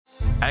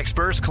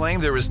Experts claim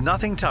there is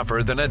nothing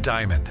tougher than a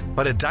diamond.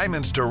 But at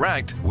Diamonds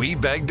Direct, we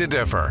beg to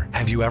differ.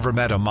 Have you ever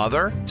met a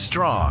mother?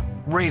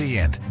 Strong,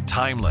 radiant,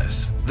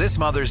 timeless. This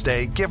Mother's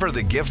Day, give her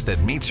the gift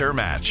that meets her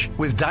match.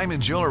 With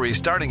diamond jewelry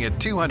starting at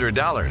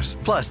 $200.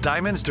 Plus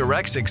Diamonds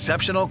Direct's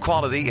exceptional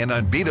quality and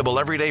unbeatable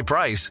everyday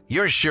price,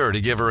 you're sure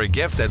to give her a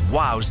gift that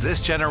wows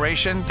this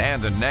generation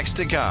and the next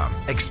to come.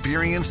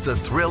 Experience the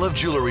thrill of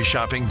jewelry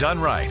shopping done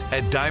right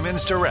at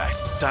Diamonds Direct.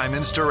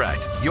 Diamonds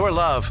Direct. Your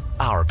love,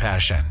 our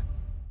passion.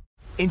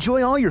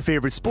 Enjoy all your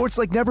favorite sports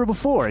like never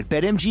before at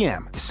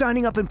BetMGM.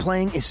 Signing up and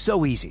playing is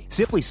so easy.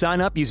 Simply sign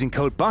up using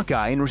code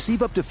Buckeye and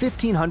receive up to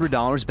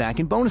 $1,500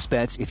 back in bonus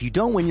bets if you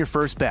don't win your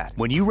first bet.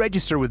 When you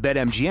register with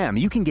BetMGM,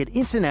 you can get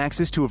instant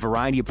access to a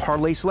variety of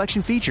parlay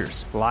selection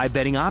features, live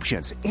betting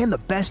options, and the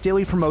best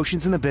daily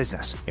promotions in the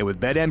business. And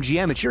with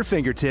BetMGM at your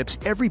fingertips,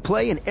 every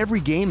play and every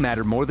game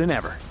matter more than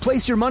ever.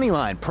 Place your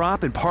moneyline,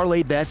 prop, and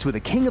parlay bets with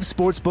the king of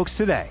sportsbooks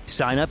today.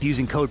 Sign up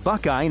using code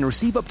Buckeye and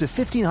receive up to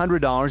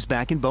 $1,500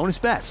 back in bonus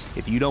bets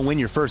if you don't win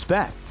your first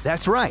bet.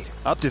 That's right,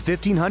 up to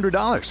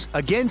 $1,500.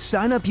 Again,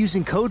 sign up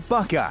using code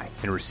Buckeye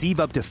and receive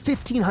up to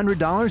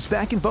 $1,500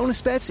 back in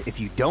bonus bets if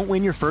you don't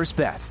win your first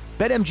bet.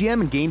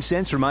 BetMGM and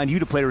GameSense remind you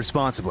to play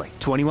responsibly.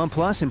 21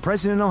 plus and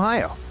present in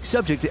Ohio.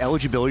 Subject to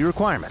eligibility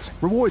requirements.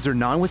 Rewards are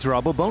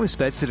non-withdrawable bonus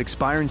bets that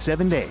expire in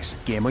 7 days.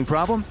 Gambling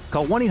problem?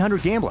 Call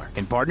 1-800-GAMBLER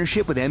in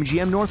partnership with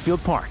MGM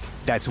Northfield Park.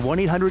 That's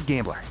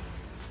 1-800-GAMBLER.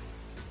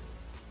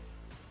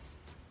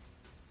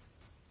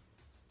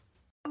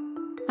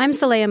 I'm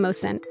Saleha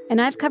Mohsin,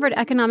 and I've covered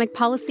economic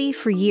policy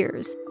for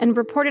years and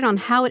reported on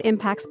how it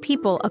impacts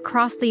people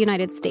across the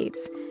United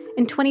States.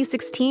 In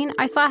 2016,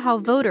 I saw how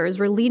voters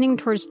were leaning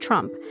towards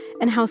Trump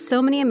and how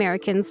so many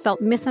Americans felt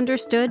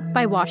misunderstood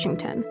by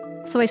Washington.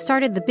 So I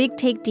started The Big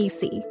Take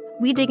DC.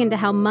 We dig into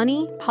how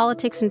money,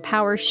 politics, and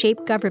power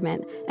shape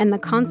government and the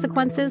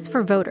consequences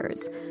for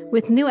voters.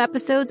 With new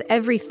episodes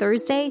every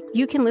Thursday,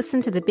 you can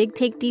listen to The Big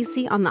Take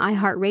DC on the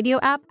iHeartRadio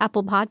app,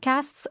 Apple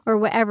Podcasts, or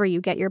wherever you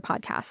get your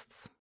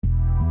podcasts.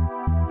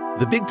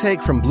 The Big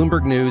Take from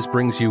Bloomberg News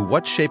brings you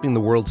what's shaping the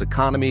world's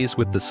economies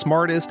with the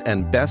smartest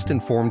and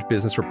best-informed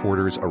business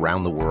reporters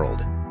around the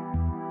world.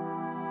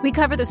 We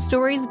cover the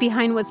stories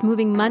behind what's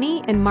moving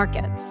money and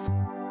markets.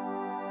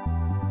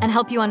 And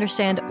help you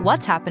understand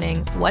what's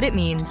happening, what it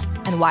means,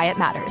 and why it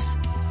matters.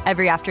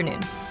 Every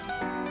afternoon.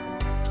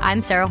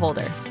 I'm Sarah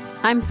Holder.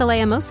 I'm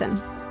Saleha Mohsin.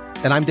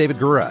 And I'm David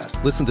Gura.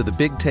 Listen to The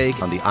Big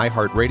Take on the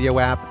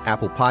iHeartRadio app,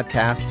 Apple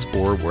Podcasts,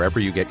 or wherever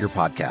you get your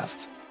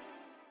podcasts.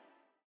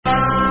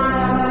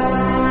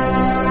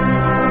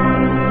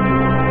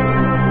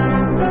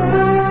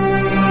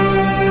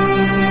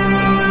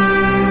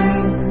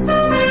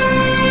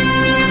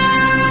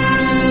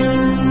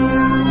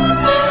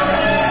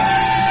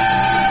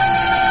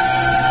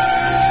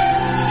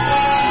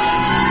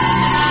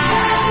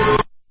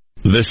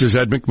 This is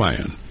Ed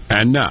McMahon.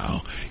 And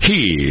now, here's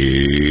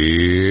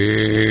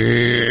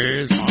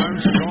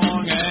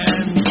Armstrong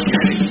and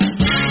Getty.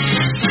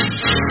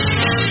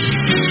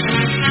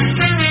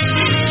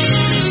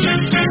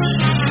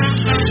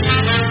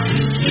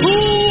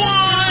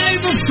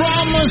 Live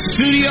from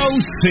Studio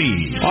C.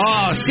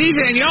 Oh, Steve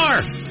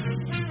Danier.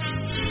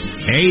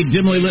 A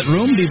dimly lit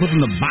room deep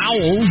within the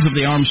bowels of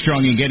the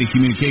Armstrong and Getty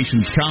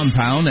Communications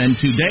compound. And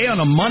today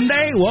on a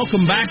Monday,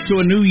 welcome back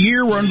to a new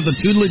year. We're under the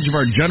tutelage of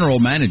our general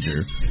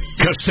manager,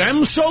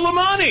 Qasem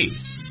Soleimani,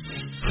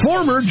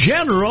 former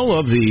general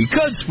of the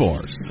Quds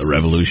Force, the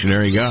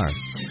Revolutionary Guard,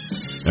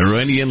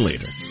 Iranian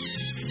leader.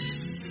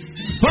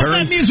 Put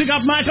that music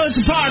up, Michael. It's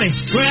a party.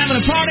 We're having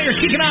a party or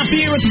kicking off the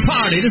year with a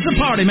party. This is a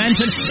party, man.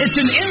 It's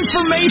an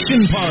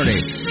information party.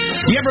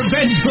 You ever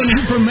been to an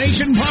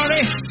information party?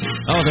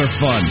 Oh, they're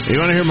fun.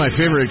 You want to hear my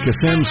favorite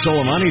Qasem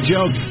Soleimani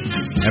joke?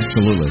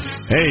 Absolutely.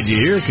 Hey, did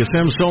you hear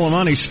Qasem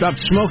Soleimani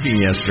stopped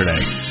smoking yesterday?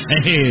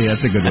 Hey,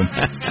 that's a good one.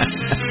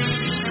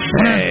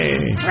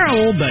 Hey. How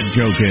old that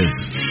joke is.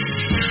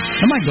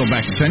 I might go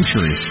back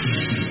centuries.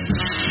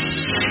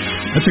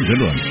 That's a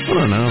good one. I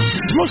don't know.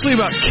 It's mostly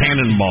about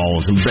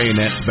cannonballs and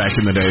bayonets back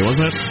in the day,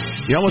 wasn't it?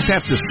 You almost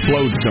have to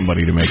explode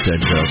somebody to make that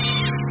joke.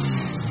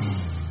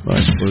 Well,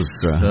 I suppose,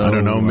 I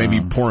don't know,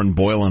 maybe pouring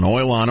boiling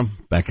oil on them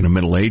back in the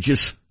Middle Ages.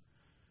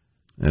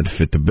 That'd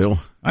fit the bill.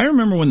 I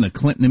remember when the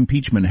Clinton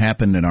impeachment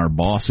happened and our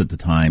boss at the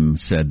time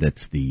said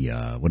that's the,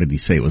 what did he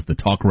say? It was the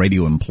Talk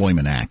Radio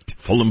Employment Act.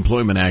 Full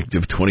Employment Act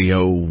of 20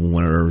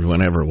 or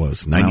whenever it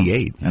was,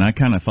 98. And I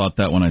kind of thought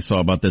that when I saw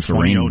about this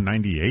arraignment.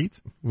 98?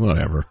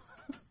 Whatever.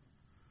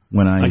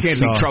 When I can't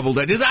be troubled.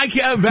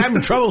 I'm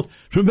having trouble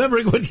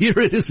remembering what year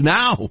it is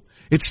now.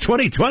 It's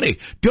 2020.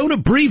 Don't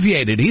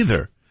abbreviate it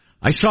either.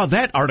 I saw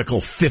that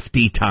article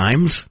 50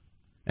 times.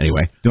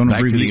 Anyway,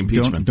 back to the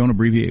impeachment. Don't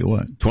abbreviate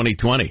what?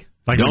 2020.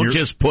 Like don't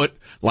just put,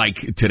 like,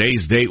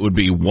 today's date would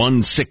be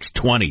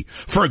 1/6/20.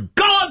 For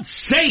God's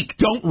sake,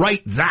 don't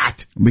write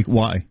that.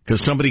 Why?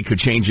 Because somebody could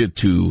change it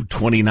to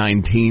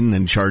 2019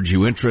 and charge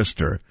you interest,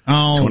 or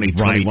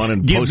 2021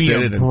 and post it.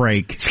 Give me a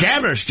break.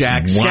 Scammers,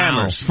 Jack. Wow.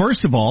 Scammers.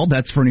 First of all,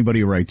 that's for anybody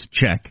who writes a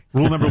check.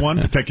 Rule number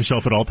one, protect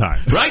yourself at all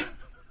times. Right?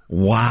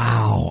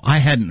 Wow, I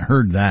hadn't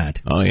heard that.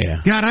 Oh,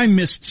 yeah. God, I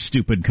missed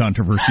stupid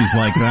controversies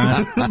like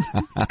that.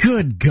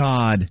 Good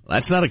God.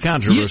 That's not a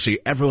controversy.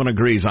 Everyone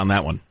agrees on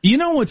that one. You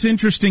know what's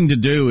interesting to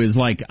do is,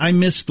 I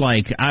missed,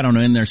 I don't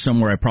know, in there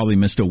somewhere I probably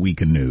missed a week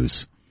of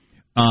news.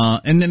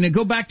 And then to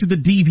go back to the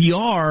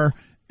DVR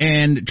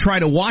and try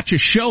to watch a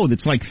show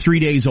that's 3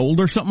 days old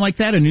or something like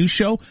that, a news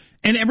show,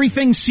 and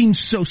everything seems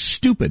so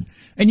stupid.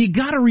 And you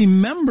got to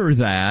remember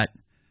that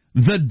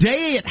the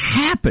day it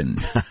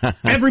happened,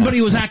 everybody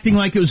was acting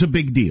like it was a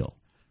big deal.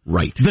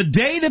 Right. The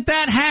day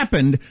that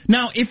happened.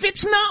 Now, if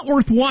it's not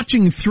worth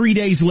watching 3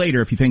 days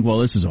later, if you think, well,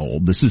 this is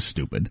old, this is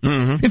stupid.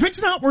 Mm-hmm. If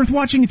it's not worth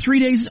watching 3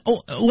 days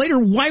later,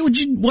 why would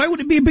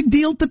it be a big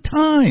deal at the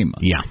time?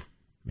 Yeah.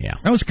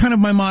 That was kind of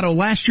my motto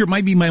last year. It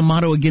might be my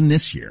motto again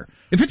this year.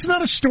 If it's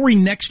not a story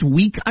next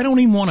week, I don't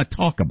even want to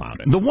talk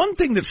about it. The one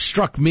thing that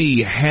struck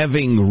me,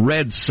 having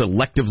read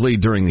selectively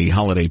during the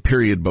holiday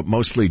period, but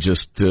mostly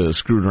just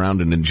screwed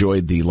around and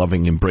enjoyed the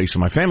loving embrace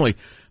of my family,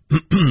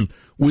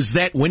 was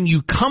that when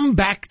you come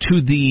back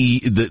to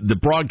the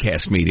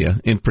broadcast media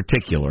in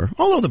particular,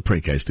 although the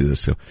print guys do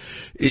this too,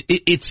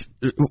 it's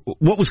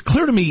what was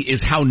clear to me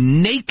is how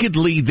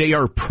nakedly they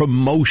are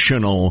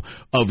promotional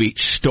of each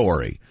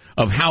story,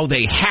 of how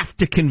they have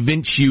to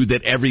convince you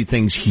that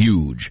everything's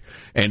huge.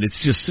 And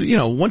it's just,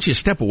 once you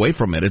step away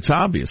from it, it's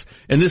obvious.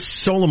 And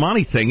this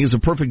Soleimani thing is a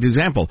perfect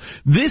example.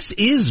 This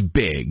is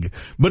big,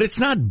 but it's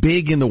not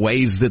big in the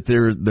ways that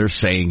they're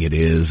saying it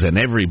is, and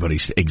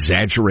everybody's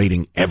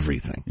exaggerating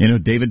everything.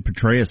 David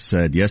Petraeus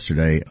said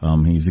yesterday,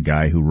 he's the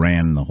guy who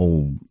ran the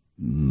whole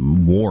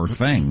war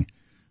thing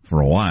for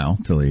a while,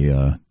 till he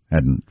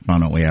hadn't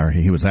found out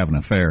he was having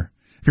an affair.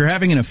 If you're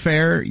having an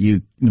affair,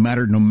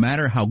 no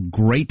matter how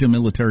great a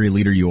military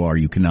leader you are,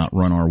 you cannot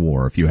run our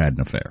war if you had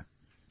an affair,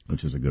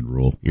 which is a good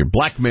rule. You're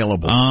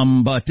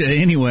blackmailable. But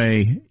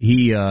anyway,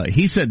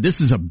 he said this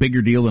is a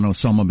bigger deal than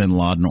Osama bin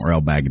Laden or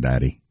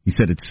al-Baghdadi. He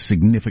said it's a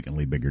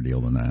significantly bigger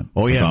deal than that.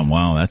 Oh, yeah. I thought,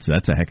 wow,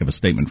 that's a heck of a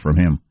statement from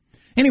him.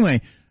 Anyway,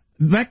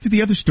 back to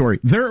the other story.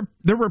 There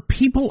were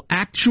people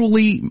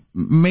actually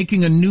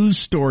making a news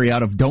story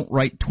out of "Don't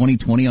write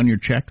 2020 on your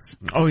checks."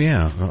 Oh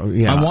yeah.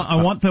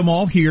 I want them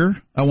all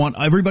here. I want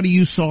everybody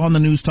you saw on the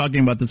news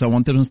talking about this. I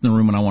want them in the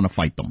room, and I want to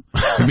fight them.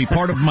 To be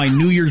part of my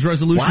New Year's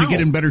resolution to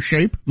get in better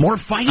shape. More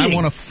fighting. I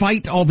want to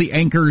fight all the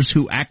anchors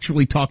who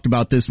actually talked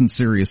about this in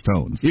serious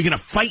tones. You're going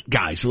to fight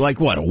guys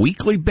what, a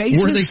weekly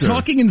basis? Were they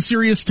talking in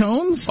serious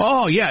tones?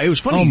 Oh yeah, it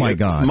was funny. Oh my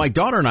God! My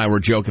daughter and I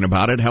were joking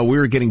about it, how we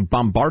were getting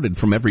bombarded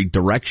from every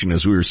direction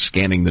as we were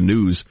scanning the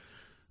news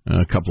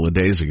a couple of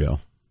days ago.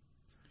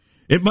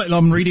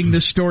 I'm reading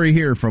this story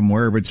here from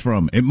wherever it's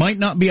from. It might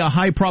not be a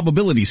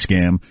high-probability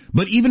scam,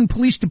 but even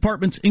police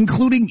departments,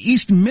 including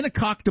East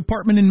Minnetonka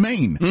Department in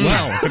Maine.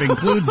 Well, if it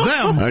includes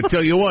them. I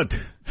tell you what. If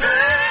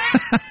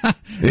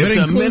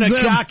the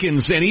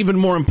Minnetonkaans, and even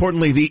more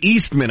importantly, the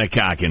East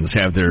Minnetonkaans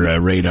have their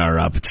radar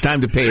up, it's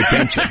time to pay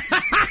attention.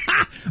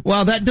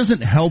 Well, that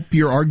doesn't help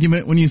your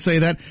argument when you say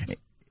that.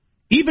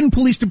 Even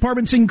police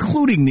departments,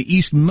 including the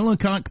East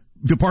Minnetonka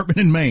Department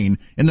in Maine,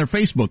 in their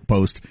Facebook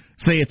post,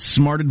 say it's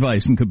smart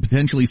advice and could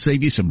potentially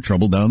save you some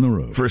trouble down the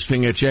road. First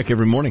thing I check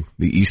every morning,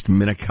 the East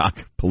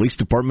Minnetonka Police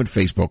Department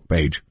Facebook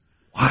page.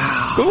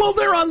 Wow. Well,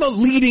 they're on the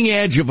leading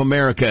edge of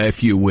America,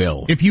 if you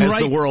will, as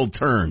the world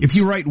turns. If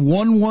you write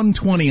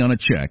 1/120 on a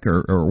check,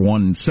 or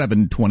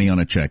 1/7/20 on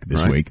a check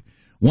this week,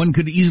 one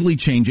could easily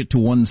change it to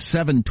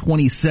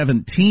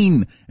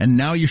 1/7/2017, and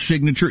now your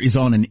signature is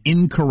on an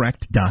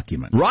incorrect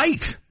document.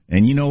 Right.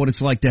 And you know what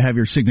it's like to have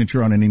your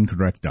signature on an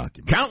incorrect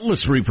document.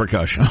 Countless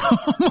repercussions. Oh,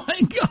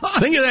 my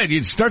God. Think of that.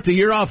 You'd start the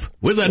year off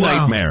with a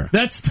nightmare.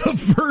 That's the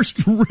first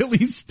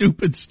really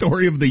stupid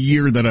story of the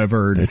year that I've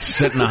heard. It's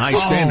setting a high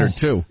standard,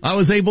 too. I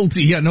was able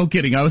to, no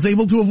kidding, I was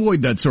able to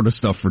avoid that sort of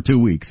stuff for 2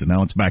 weeks, and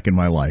now it's back in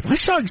my life. I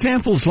saw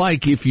examples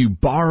like if you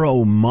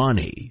borrow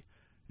money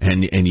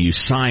and you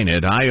sign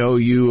it, I owe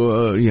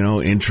you,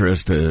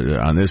 interest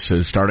on this,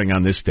 starting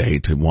on this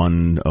date,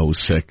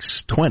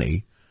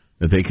 1/06/20.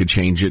 That they could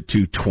change it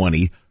to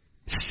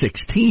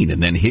 2016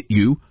 and then hit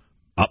you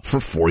up for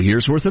 4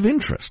 years worth of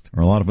interest.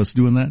 Are a lot of us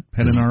doing that?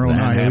 Penning our own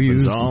IOUs? That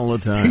happens all the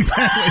time.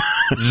 Exactly.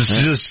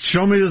 just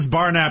show me this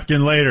bar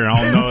napkin later, and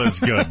I'll know it's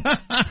good.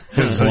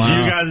 Because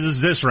you guys is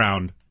this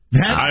round.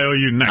 I owe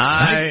you next.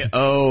 I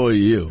owe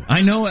you.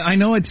 I know.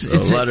 It's a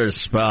letter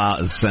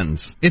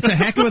sentence. It's a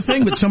heck of a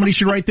thing, but somebody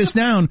should write this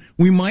down.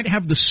 We might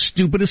have the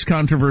stupidest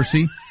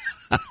controversy.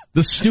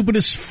 The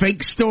stupidest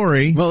fake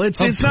story of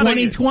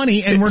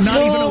 2020, and we're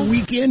not even a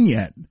week in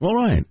yet. All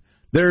right.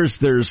 There's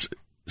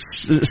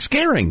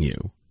scaring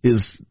you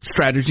is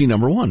strategy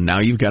number one. Now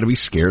you've got to be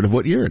scared of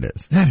what year it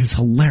is. That is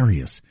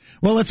hilarious.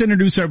 Well, let's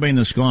introduce everybody in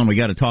the squad. We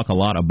got to talk a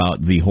lot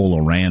about the whole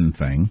Iran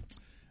thing.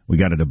 We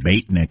got a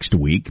debate next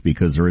week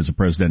because there is a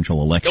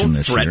presidential election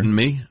this year. Don't threaten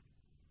me.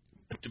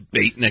 A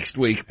debate next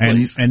week,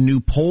 please. And new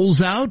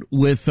polls out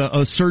with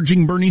a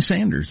surging Bernie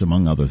Sanders,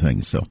 among other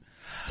things. So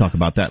Talk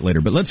about that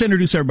later. But let's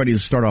introduce everybody to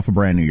start off a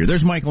brand new year.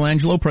 There's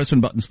Michelangelo,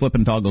 pressing buttons,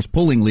 flipping toggles,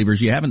 pulling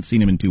levers. You haven't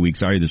seen him in 2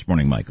 weeks. How are you this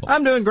morning, Michael?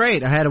 I'm doing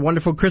great. I had a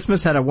wonderful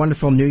Christmas, had a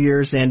wonderful New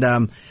Year's, and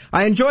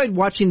I enjoyed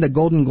watching the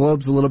Golden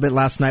Globes a little bit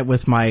last night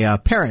with my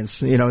parents.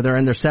 You know, they're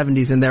in their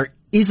 70s, and they're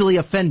easily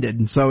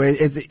offended, so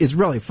it's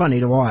really funny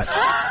to watch.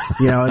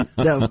 You know,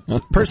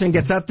 the person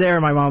gets up there,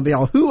 and my mom will be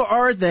all, "Who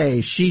are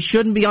they? She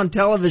shouldn't be on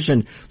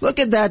television. Look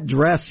at that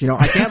dress. You know,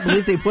 I can't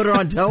believe they put her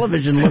on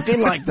television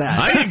looking like that."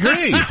 I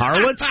agree,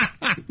 harlots.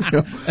 You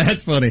know?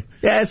 That's funny.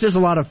 Yeah, it's just a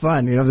lot of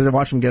fun. You know, to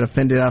watch them get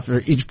offended after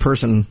each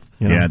person.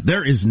 You know? Yeah,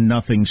 there is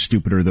nothing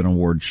stupider than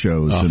award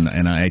shows,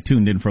 and I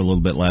tuned in for a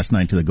little bit last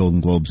night to the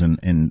Golden Globes,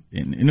 and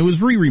it was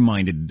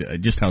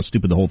reminded just how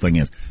stupid the whole thing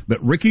is.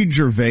 But Ricky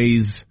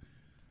Gervais'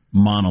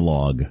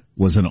 monologue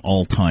was an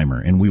all-timer,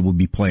 and we will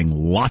be playing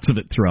lots of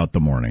it throughout the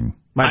morning.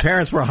 My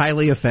parents were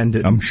highly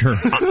offended. I'm sure.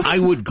 I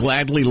would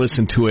gladly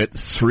listen to it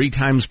 3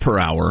 times per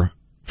hour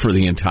for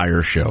the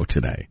entire show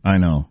today. I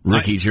know.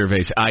 Ricky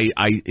Gervais. I'm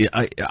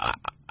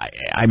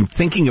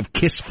thinking of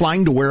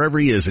flying to wherever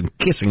he is and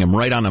kissing him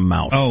right on the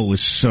mouth. Oh, it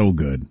was so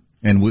good.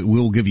 And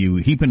we'll give you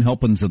heaping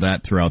helpings of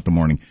that throughout the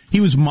morning.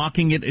 He was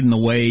mocking it in the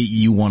way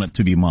you want it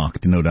to be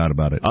mocked, no doubt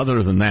about it.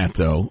 Other than that,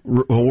 though,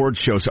 award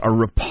shows are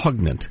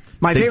repugnant.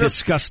 They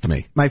disgust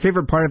me. My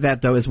favorite part of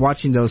that, though, is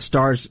watching those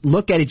stars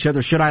look at each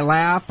other. Should I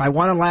laugh? I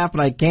want to laugh,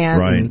 but I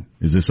can't. Right.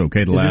 Is this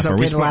okay to laugh? Are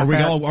we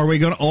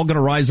all going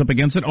to rise up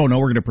against it? Oh, no,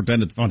 we're going to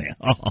pretend it's funny.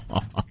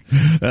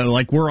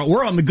 Like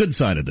we're on the good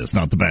side of this,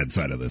 not the bad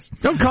side of this.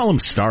 Don't call them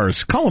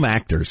stars. Call them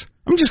actors.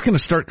 I'm just going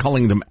to start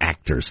calling them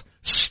actors.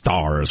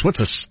 Stars. What's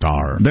a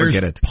star?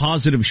 Forget it.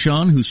 Positive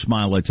Sean, whose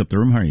smile lights up the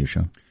room. How are you,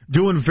 Sean?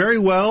 Doing very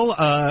well.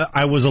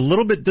 I was a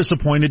little bit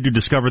disappointed to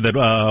discover that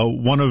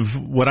one of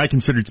what I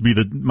consider to be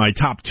my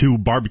top 2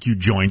 barbecue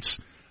joints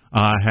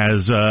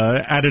has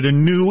added a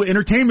new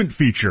entertainment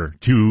feature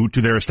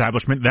to their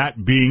establishment, that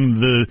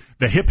being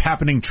the hip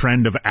happening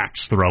trend of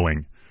axe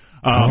throwing.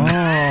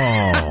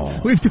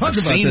 We've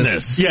talked about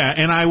this. Yeah,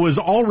 and I was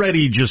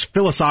already just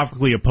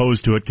philosophically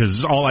opposed to it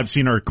because all I've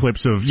seen are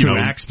clips of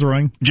axe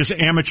throwing, just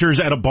amateurs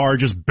at a bar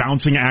just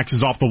bouncing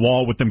axes off the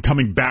wall with them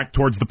coming back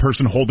towards the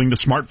person holding the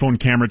smartphone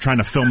camera trying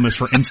to film this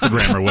for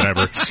Instagram or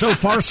whatever. So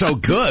far, so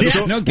good.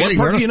 Yeah, what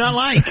part do you not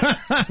like?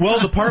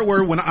 Well, the part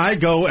where when I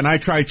go and I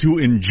try to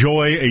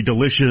enjoy a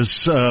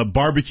delicious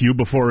barbecue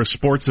before a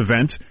sports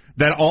event,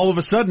 that all of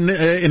a sudden,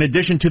 in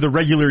addition to the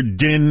regular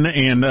din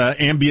and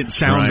ambient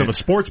sounds of a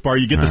sports bar,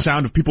 you get the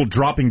sound of people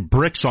dropping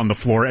bricks on the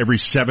floor every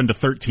 7 to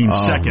 13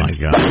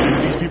 seconds. My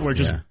God. These people are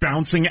just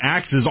bouncing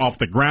axes off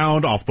the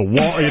ground, off the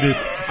wall.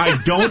 I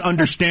don't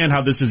understand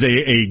how this is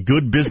a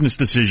good business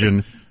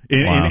decision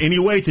in any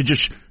way to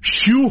just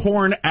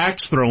shoehorn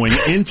axe throwing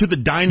into the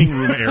dining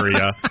room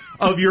area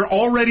of your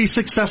already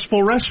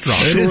successful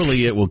restaurant.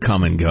 Surely it will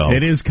come and go.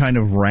 It is kind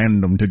of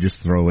random to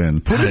just throw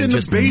in. Put it in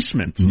the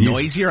basement.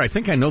 Noisier? I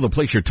think I know the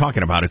place you're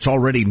talking about. It's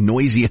already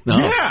noisy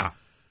enough. Yeah.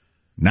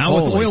 Now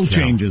with oil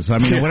changes. I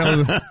mean,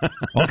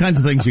 all kinds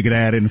of things you could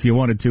add in if you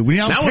wanted to.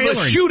 Now with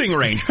a shooting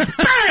range.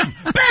 Bam!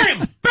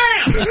 Bam!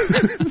 Bam!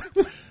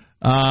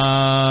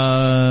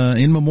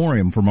 In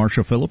memoriam for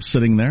Marsha Phillips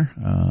sitting there.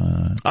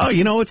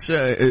 It's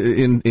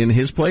in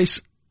his place.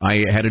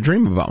 I had a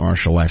dream about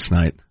Marshall last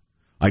night.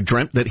 I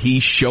dreamt that he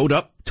showed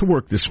up to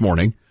work this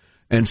morning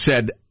and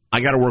said,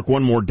 "I got to work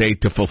one more day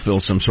to fulfill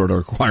some sort of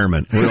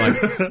requirement." We're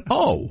like,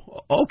 "Oh,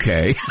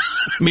 okay."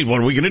 I mean, what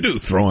are we going to do?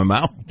 Throw him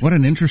out? What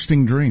an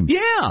interesting dream.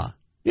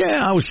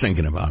 Yeah, I was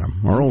thinking about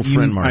him. Our old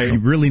friend Marshall. I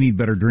really need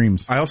better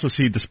dreams. I also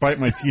see, despite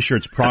my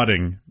T-shirt's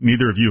prodding,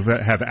 neither of you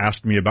have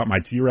asked me about my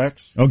T-Rex.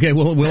 Okay,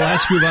 we'll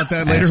ask you about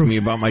that later. Ask me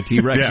about my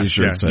T-Rex.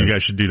 You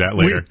guys should do that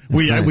later.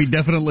 We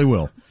definitely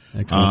will.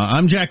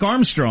 I'm Jack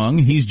Armstrong.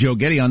 He's Joe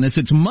Getty on this.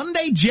 It's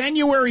Monday,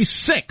 January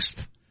 6th.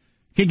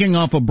 Kicking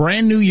off a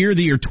brand new year,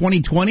 the year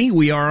 2020.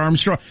 We are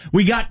Armstrong.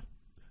 We got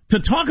to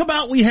talk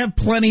about. We have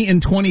plenty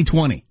in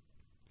 2020.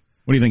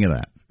 What do you think of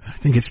that? I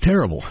think it's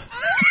terrible.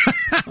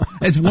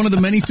 It's one of the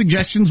many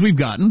suggestions we've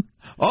gotten.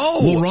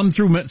 We'll run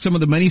through some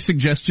of the many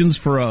suggestions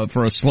for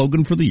a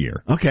slogan for the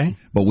year. Okay.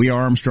 But we are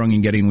Armstrong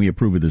and Getty, and we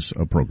approve of this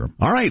program.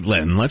 All right,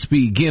 Len, let's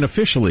begin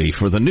officially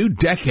for the new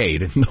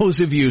decade. And those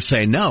of you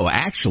say, no,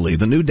 actually,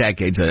 the new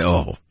decade say,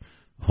 oh,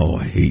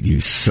 I hate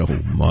you so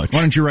much.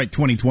 Why don't you write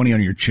 2020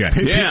 on your check?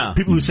 Yeah.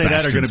 People who say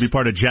that are going to be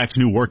part of Jack's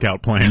new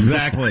workout plan.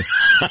 Exactly.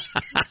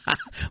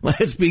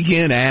 Let's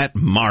begin at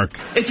Mark.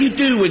 If you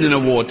do win an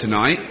award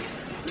tonight,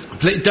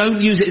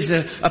 don't use it as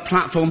a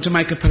platform to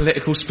make a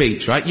political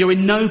speech, right? You're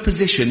in no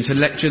position to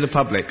lecture the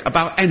public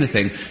about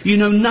anything. You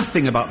know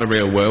nothing about the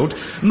real world.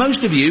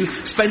 Most of you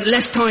spent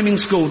less time in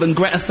school than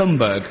Greta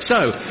Thunberg.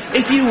 So,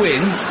 if you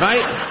win,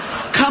 right,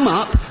 come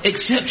up,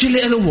 accept your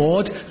little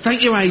award,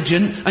 thank your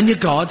agent and your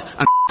God,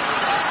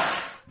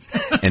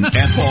 and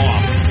F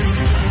off.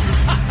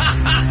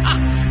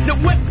 No,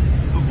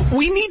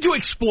 we need to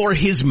explore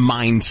his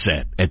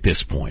mindset at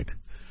this point.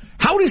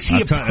 How does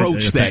he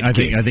approach that? I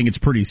think it's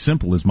pretty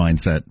simple, his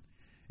mindset.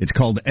 It's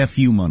called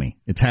FU money.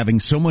 It's having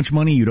so much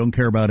money you don't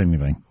care about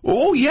anything.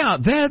 Oh, yeah,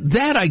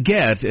 that I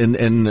get,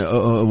 and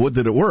would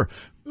that it were.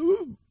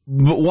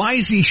 But why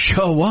does he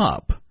show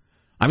up?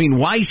 I mean,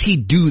 why does he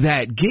do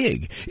that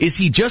gig? Is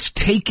he just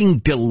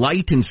taking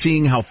delight in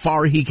seeing how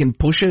far he can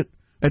push it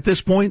at this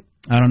point?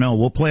 I don't know.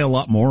 We'll play a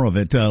lot more of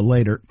it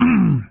later.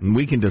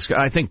 We can discuss.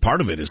 I think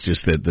part of it is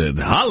just that the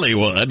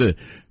Hollywood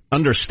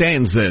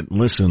understands that,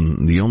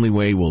 listen, the only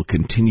way we'll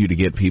continue to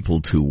get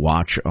people to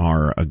watch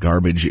our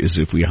garbage is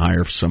if we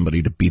hire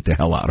somebody to beat the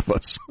hell out of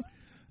us.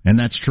 And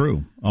that's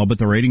true. Oh, but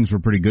the ratings were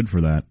pretty good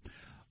for that.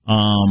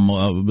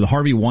 The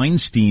Harvey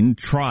Weinstein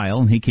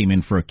trial, he came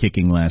in for a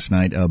kicking last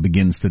night,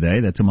 begins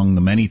today. That's among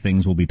the many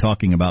things we'll be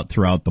talking about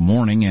throughout the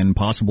morning, and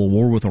possible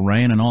war with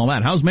Iran and all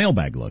that. How's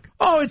Mailbag look?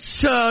 Oh,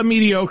 it's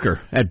mediocre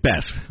at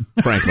best,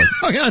 frankly.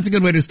 Oh, yeah, that's a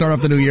good way to start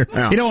off the new year.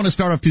 Yeah. You don't want to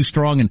start off too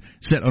strong and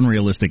set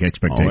unrealistic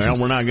expectations. Oh,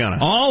 well, we're not gonna.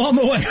 All on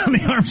the way on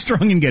the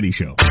Armstrong and Getty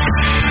Show.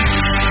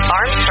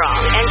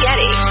 Armstrong and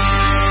Getty.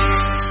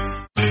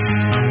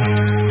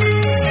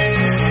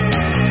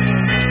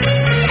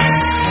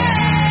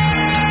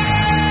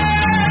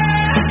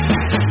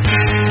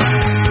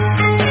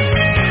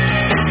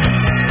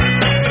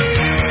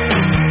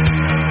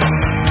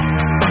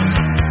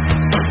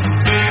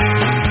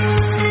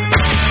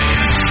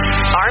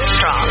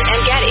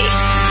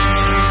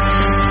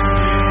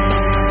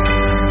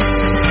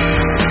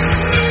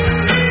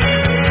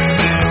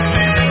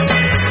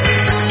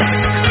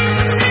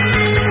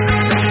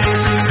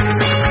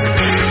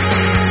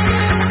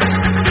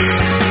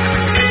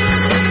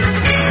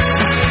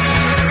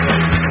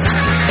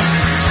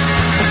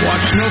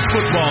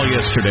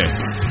 Yesterday,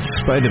 in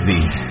spite of the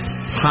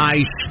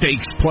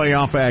high-stakes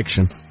playoff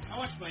action.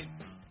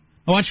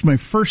 I watched my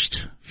first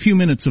few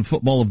minutes of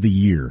football of the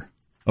year,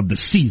 of the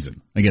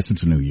season. I guess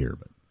it's a new year,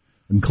 but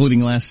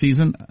including last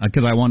season,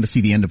 because I wanted to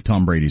see the end of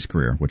Tom Brady's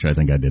career, which I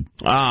think I did.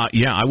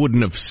 Yeah, I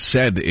wouldn't have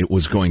said it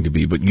was going to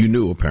be, but you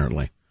knew,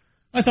 apparently.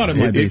 I thought it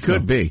might be. It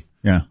could be.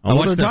 Yeah.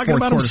 They're talking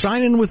about him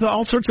signing with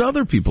all sorts of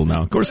other people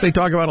now. Of course, they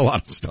talk about a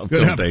lot of stuff,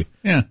 don't they?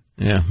 Yeah.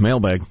 Yeah,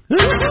 mailbag.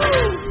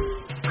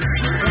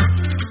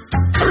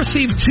 I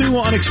received 2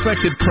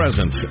 unexpected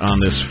presents on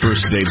this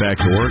first day back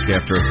to work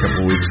after a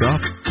couple of weeks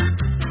off.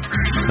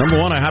 Number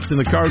one, I hopped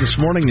in the car this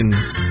morning, and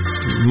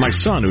my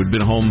son, who had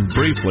been home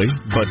briefly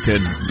but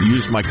had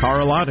used my car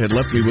a lot, had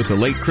left me with a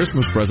late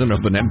Christmas present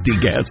of an empty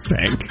gas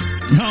tank.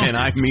 No. And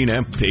I mean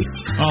empty.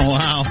 Oh,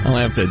 wow. I'll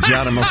have to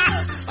jot him up.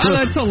 Oh,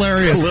 that's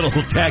hilarious. A little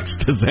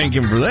text to thank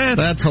him for that.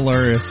 That's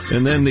hilarious.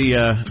 And then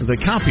the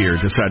copier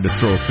decided to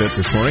throw a fit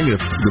this morning. The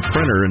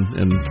printer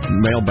and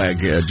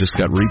mailbag just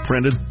got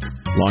reprinted.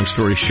 Long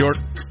story short,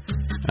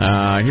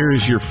 here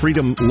is your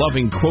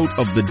freedom-loving quote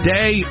of the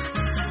day.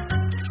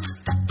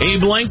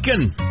 Abe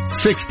Lincoln,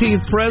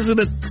 16th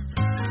president.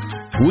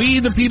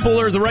 We, the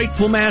people, are the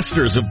rightful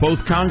masters of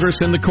both Congress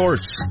and the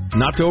courts.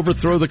 Not to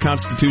overthrow the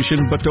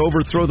Constitution, but to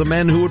overthrow the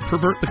men who would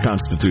pervert the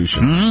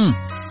Constitution.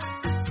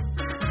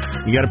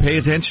 You got to pay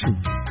attention.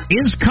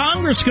 Is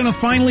Congress going to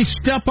finally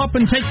step up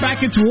and take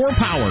back its war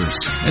powers?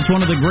 That's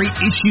one of the great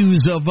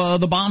issues of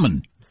the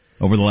bombing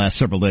over the last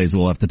several days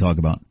we'll have to talk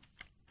about.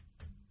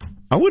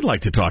 I would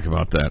like to talk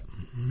about that.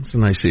 It's a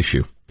nice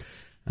issue.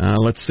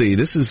 Let's see.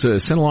 This is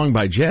sent along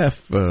by Jeff.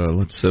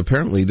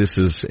 Apparently, this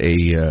is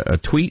a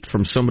tweet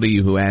from somebody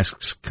who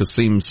asks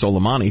Qasem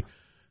Soleimani,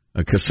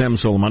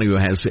 who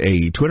has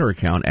a Twitter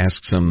account,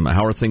 asks him,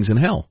 how are things in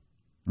hell?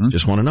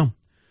 Just want to know.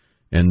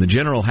 And the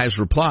general has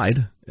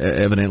replied.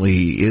 Evidently,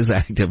 he is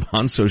active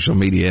on social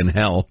media in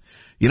hell.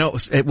 You know,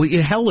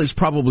 hell is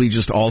probably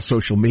just all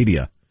social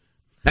media.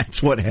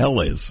 That's what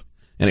hell is.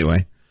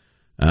 Anyway,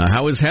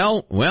 how is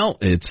hell? Well,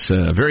 it's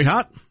very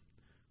hot.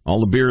 All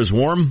the beer is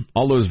warm.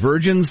 All those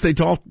virgins they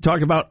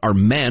talk about are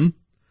men.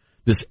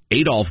 This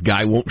Adolf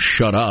guy won't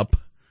shut up.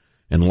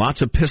 And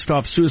lots of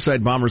pissed-off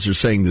suicide bombers are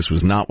saying this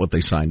was not what they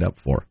signed up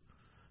for.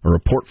 A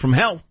report from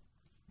hell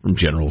from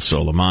General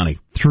Soleimani.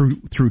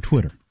 Through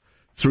Twitter.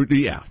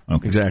 Yeah,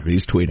 okay. Exactly.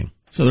 He's tweeting.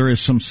 So there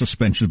is some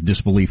suspension of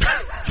disbelief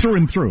through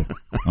and through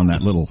on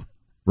that little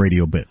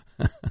radio bit.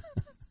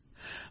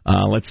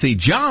 Let's see.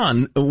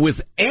 John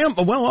with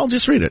well, I'll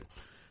just read it.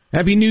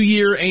 Happy New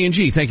Year,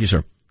 A&G. Thank you,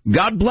 sir.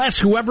 God bless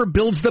whoever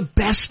builds the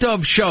best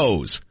of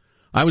shows.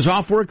 I was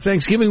off work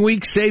Thanksgiving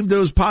week, saved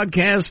those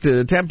podcasts,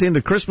 tapped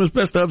into Christmas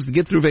best ofs to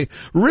get through a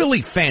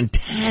really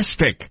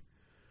fantastic.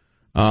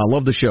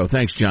 Love the show.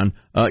 Thanks, John.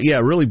 Yeah,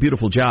 really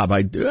beautiful job.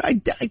 I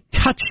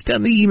touched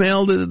on the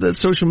email, the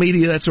social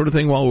media, that sort of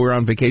thing while we were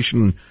on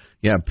vacation.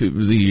 Yeah,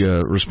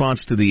 the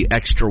response to the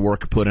extra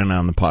work put in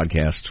on the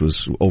podcast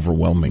was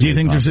overwhelming. Do you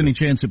think there's any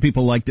chance that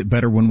people liked it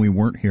better when we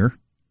weren't here?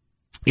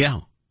 Yeah.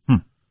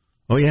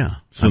 Oh, yeah.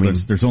 So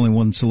there's only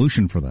one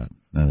solution for that.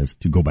 That is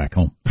to go back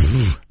home.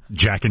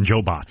 Jack and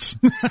Joe Bots.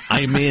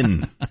 I'm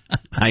in.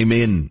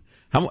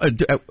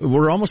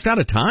 We're almost out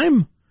of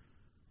time?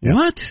 Yeah.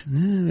 What?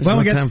 Well,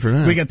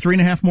 we got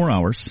 3.5 more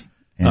hours.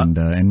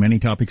 and many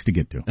topics to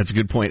get to. That's a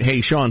good point.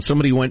 Hey, Sean,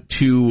 somebody went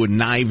to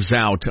Knives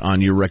Out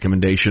on your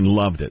recommendation.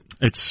 Loved it.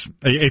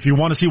 If you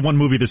want to see one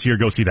movie this year,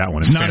 go see that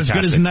one. It's not fantastic.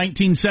 as good as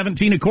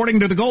 1917, according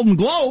to the Golden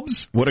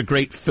Globes. What a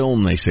great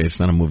film, they say. It's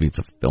not a movie, it's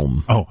a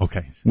film. Oh,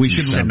 okay. We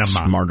should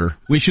smarter.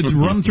 We should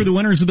run through the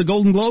winners of the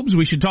Golden Globes.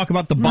 We should talk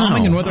about the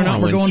bombing and whether or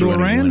not we're going to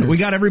Iran. We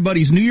got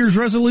everybody's New Year's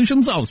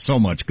resolutions. Oh, so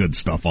much good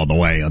stuff all the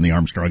way on the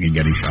Armstrong and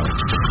Getty Show.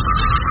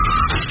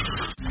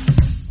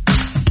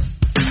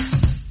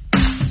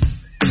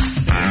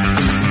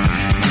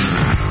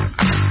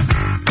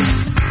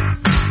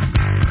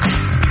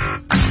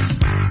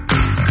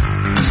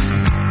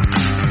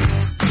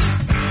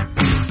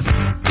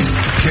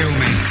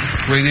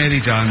 We're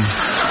nearly done.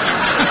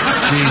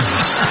 Jesus.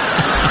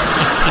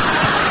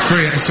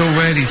 It's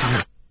already...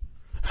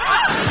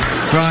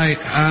 Right,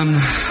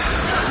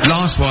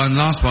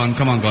 last one.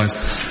 Come on, guys.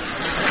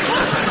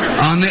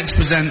 Our next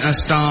presenter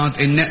starred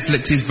in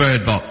Netflix's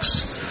Bird Box,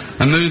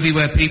 a movie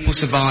where people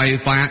survive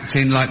by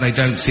acting like they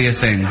don't see a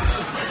thing.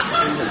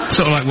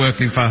 Sort of like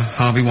working for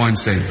Harvey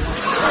Weinstein.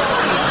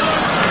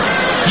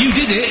 You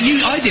did it.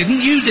 I didn't.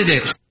 You did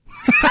it.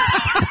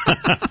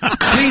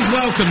 Please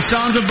welcome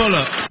Sandra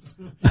Bullock.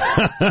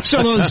 So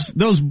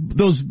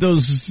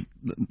those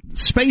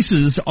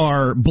spaces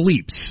are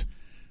bleeps.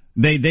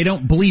 They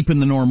don't bleep in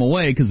the normal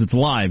way because it's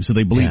live, so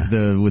they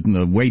bleep with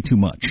way too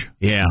much.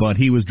 Yeah. But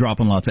he was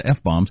dropping lots of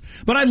F-bombs.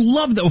 But I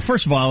love that. Well,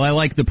 first of all, I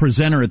like the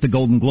presenter at the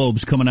Golden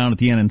Globes coming out at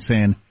the end and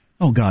saying,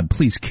 "Oh God,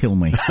 please kill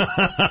me."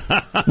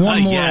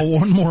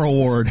 One more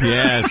award.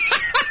 Yes.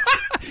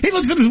 He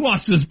looks at his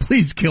watch and says,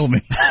 "Please kill me."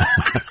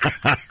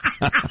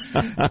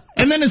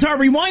 And then there's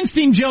Harvey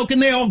Weinstein joke,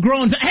 and they all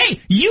groan and say,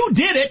 "Hey, you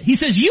did it." He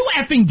says, "You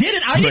effing did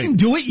it. I didn't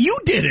do it. You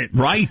did it."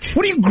 Right.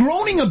 What are you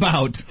groaning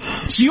about?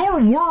 It's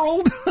your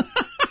world.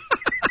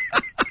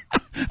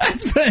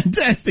 That's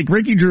fantastic.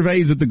 Ricky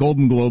Gervais at the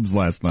Golden Globes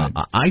last night.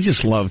 I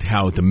just loved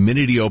how the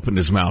minute he opened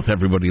his mouth,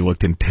 everybody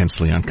looked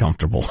intensely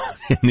uncomfortable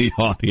in the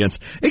audience,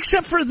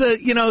 except for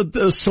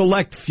the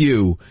select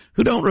few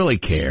who don't really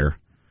care.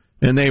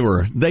 And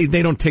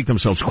they don't take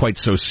themselves quite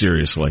so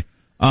seriously.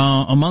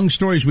 Among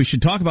stories we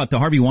should talk about, the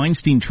Harvey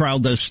Weinstein trial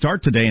does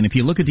start today, and if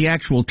you look at the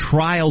actual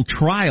trial,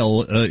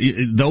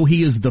 though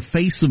he is the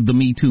face of the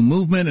Me Too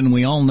movement, and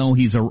we all know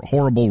he's a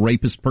horrible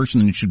rapist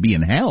person and should be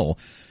in hell,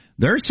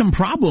 there are some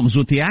problems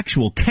with the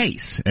actual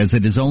case, as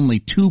it is only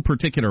two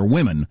particular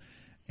women,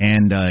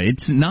 and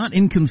it's not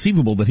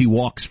inconceivable that he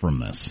walks from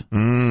this,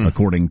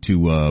 according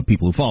to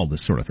people who follow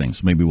this sort of thing. So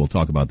maybe we'll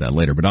talk about that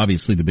later. But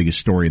obviously the biggest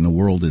story in the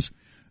world is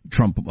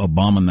Trump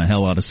bombing the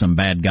hell out of some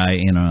bad guy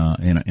in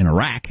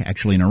Iraq,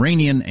 actually an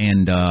Iranian,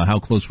 and how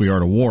close we are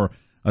to war.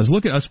 I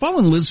was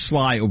following Liz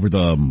Sly over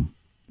the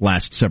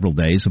last several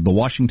days of the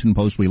Washington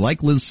Post. We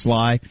like Liz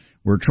Sly.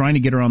 We're trying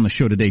to get her on the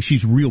show today.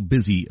 She's real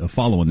busy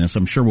following this.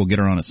 I'm sure we'll get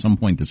her on at some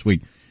point this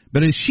week.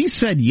 But as she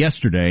said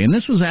yesterday, and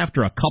this was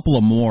after a couple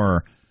of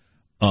more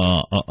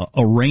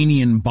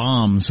Iranian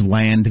bombs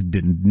landed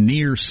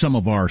near some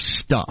of our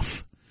stuff.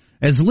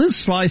 As Liz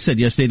Sly said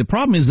yesterday, the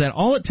problem is that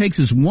all it takes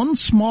is one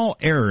small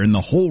error and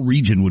the whole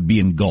region would be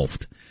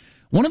engulfed.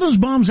 One of those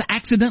bombs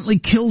accidentally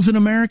kills an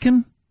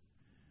American.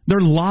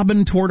 They're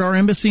lobbing toward our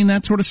embassy and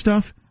that sort of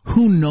stuff.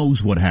 Who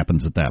knows what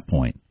happens at that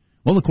point?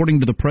 Well, according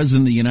to the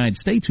President of the United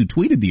States, who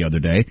tweeted the other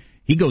day,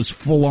 he goes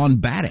full-on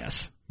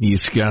badass.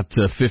 He's got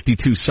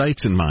 52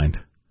 sites in mind.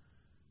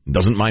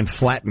 Doesn't mind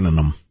flattening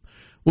them.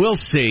 We'll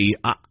see.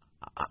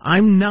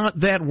 I'm not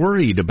that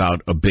worried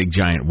about a big,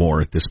 giant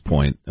war at this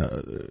point.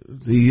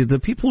 The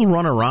people who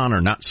run Iran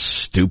are not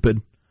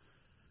stupid,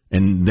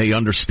 and they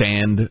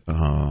understand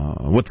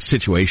what the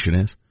situation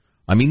is.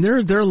 I mean,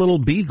 they're a little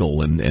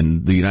beagle,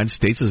 and the United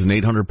States is an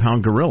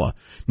 800-pound gorilla.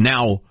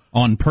 Now,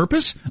 on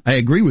purpose, I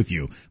agree with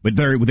you, but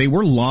they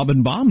were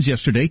lobbing bombs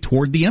yesterday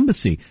toward the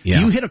embassy.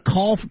 Yeah. You hit a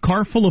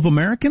car full of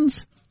Americans?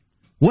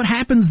 What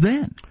happens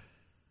then?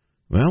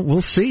 Well,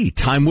 we'll see.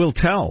 Time will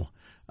tell.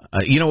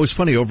 It was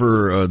funny,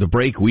 over the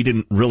break, we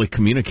didn't really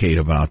communicate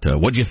about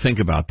what'd you think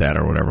about that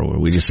or whatever.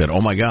 We just said,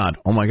 oh my God,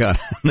 and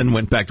then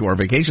went back to our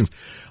vacations.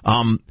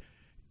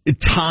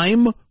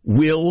 Time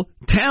will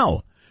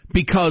tell,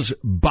 because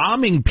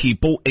bombing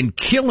people and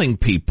killing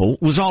people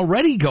was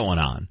already going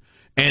on.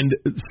 And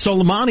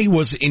Soleimani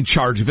was in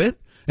charge of it,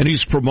 and he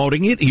was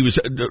promoting it. He was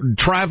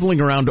traveling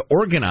around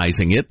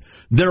organizing it.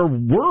 There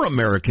were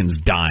Americans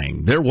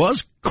dying. There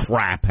was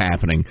crap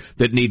happening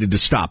that needed to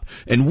stop.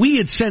 And we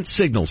had sent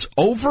signals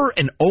over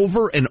and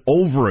over and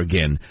over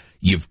again,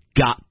 you've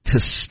got to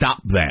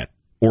stop that,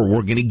 or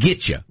we're going to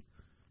get you.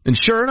 And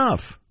sure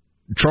enough,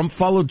 Trump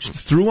followed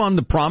through on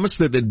the promise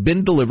that had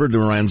been delivered to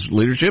Iran's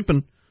leadership,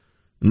 and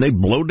they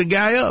blowed the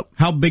guy up.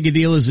 How big a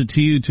deal is it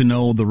to you to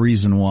know the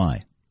reason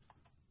why?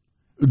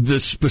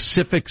 The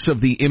specifics of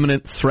the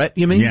imminent threat,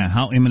 you mean? Yeah,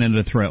 how imminent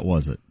a threat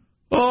was it?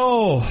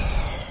 Oh,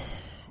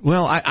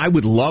 well, I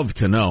would love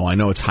to know. I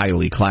know it's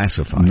highly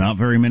classified. Not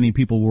very many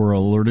people were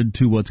alerted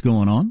to what's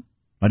going on.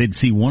 I did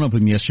see one of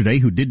them yesterday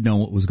who did know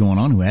what was going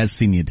on, who has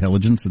seen the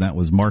intelligence, and that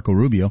was Marco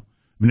Rubio.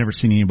 I've never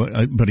seen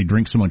anybody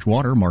drink so much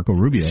water, Marco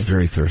Rubio. He's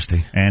very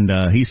thirsty.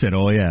 And he said,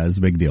 oh, yeah, it's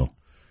a big deal.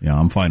 Yeah,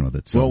 I'm fine with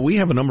it. So. Well, we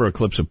have a number of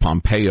clips of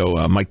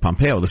Pompeo, Mike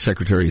Pompeo, the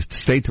Secretary of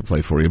State, to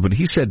play for you, but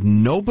he said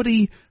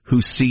nobody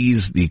who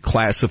sees the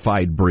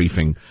classified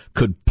briefing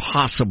could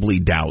possibly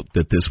doubt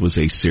that this was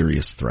a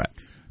serious threat.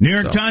 New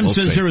York Times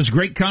says there was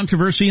great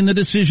controversy in the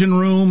decision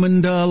room,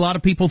 and a lot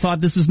of people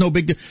thought this is no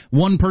big deal.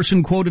 One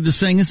person quoted as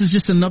saying, this is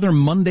just another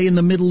Monday in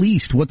the Middle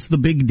East. What's the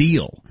big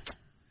deal?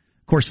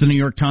 Of course, the New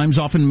York Times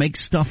often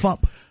makes stuff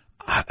up.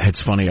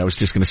 It's funny. I was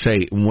just going to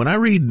say, when I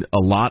read a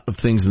lot of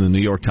things in the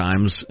New York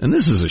Times, and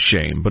this is a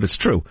shame, but it's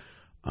true,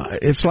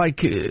 it's like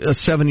a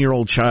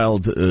 7-year-old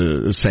child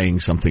saying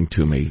something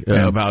to me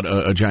about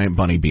a giant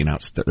bunny being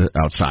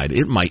outside.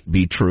 It might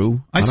be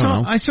true.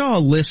 I saw a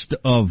list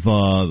of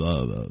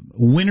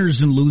winners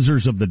and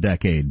losers of the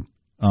decade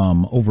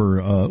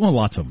over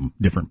lots of them,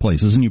 different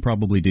places, and you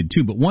probably did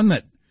too. But one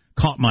that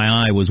caught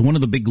my eye was one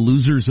of the big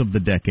losers of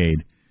the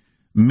decade,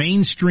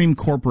 mainstream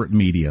corporate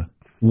media.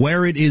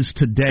 Where it is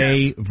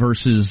today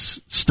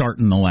versus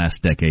starting the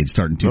last decade,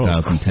 starting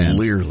 2010.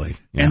 Clearly.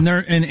 Yeah.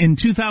 And in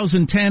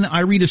 2010, I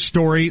read a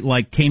story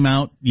came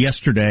out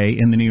yesterday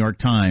in the New York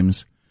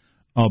Times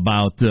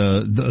about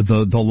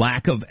the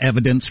lack of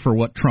evidence for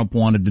what Trump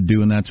wanted to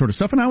do and that sort of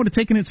stuff, and I would have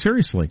taken it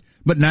seriously.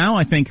 But now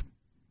I think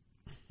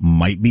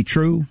might be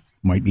true,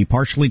 might be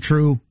partially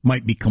true,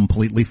 might be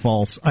completely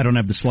false. I don't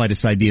have the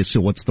slightest idea,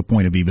 so what's the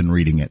point of even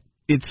reading it?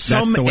 It's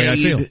some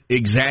aide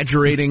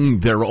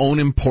exaggerating their own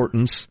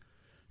importance,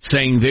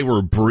 saying they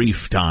were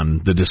briefed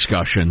on the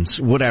discussions,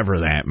 whatever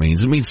that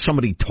means. It means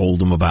somebody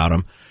told them about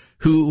them,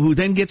 who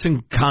then gets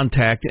in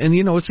contact, and,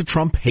 it's a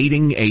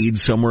Trump-hating aide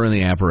somewhere in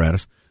the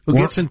apparatus, who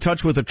gets in touch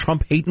with a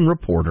Trump-hating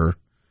reporter.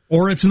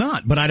 Or it's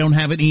not, but I don't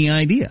have any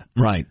idea.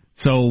 Right.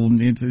 So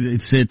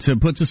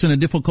it puts us in a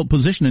difficult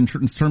position in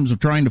terms of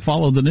trying to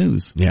follow the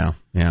news. Yeah.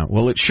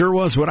 Well, it sure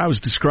was what I was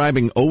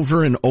describing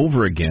over and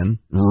over again,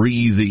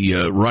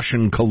 the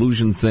Russian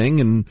collusion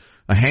thing and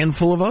a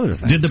handful of other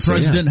things. Does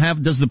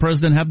the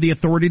president have the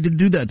authority to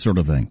do that sort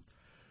of thing?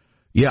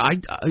 Yeah,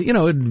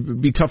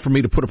 it'd be tough for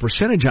me to put a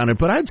percentage on it,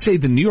 but I'd say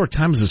the New York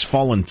Times has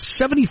fallen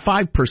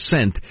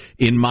 75%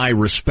 in my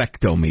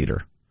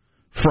respectometer,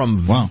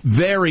 from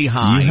very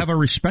high. You have a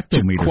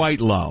respectometer to quite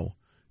low.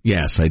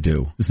 Yes, I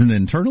do. Is it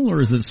internal,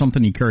 or is it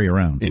something you carry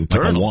around?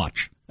 Internal. Like a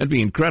watch. That'd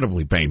be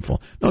incredibly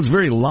painful. No, it's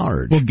very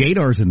large. Well,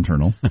 Gator's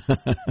internal.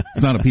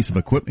 It's not a piece of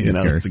equipment you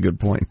carry. That's a good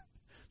point.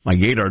 My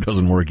Gator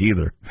doesn't work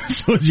either.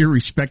 So is your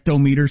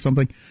respectometer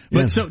something? But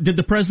yes. So did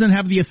the president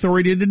have the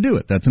authority to do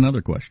it? That's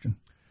another question,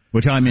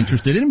 which I'm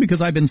interested in, because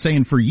I've been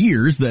saying for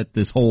years that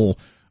this whole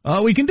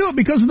we can do it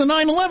because of the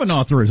 9/11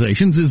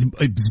 authorizations is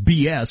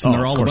BS, and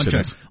they're all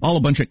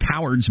a bunch of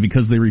cowards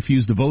because they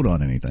refuse to vote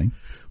on anything.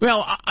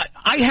 Well,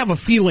 I have a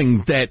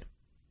feeling that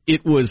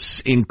it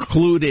was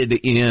included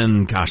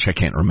in, I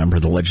can't remember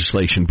the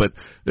legislation, but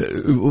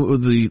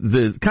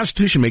the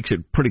Constitution makes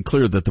it pretty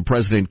clear that the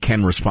president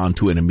can respond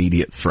to an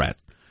immediate threat.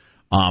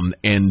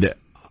 And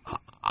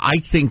I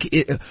think,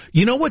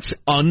 what's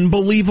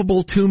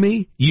unbelievable to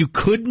me? You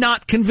could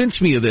not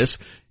convince me of this.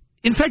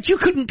 In fact, you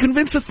couldn't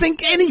convince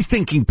any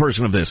thinking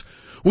person of this,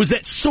 was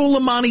that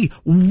Soleimani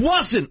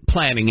wasn't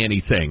planning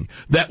anything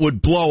that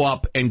would blow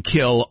up and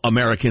kill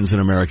Americans and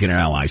American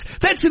allies.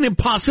 That's an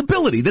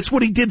impossibility. That's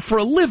what he did for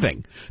a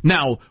living.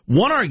 Now,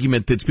 one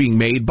argument that's being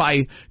made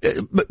by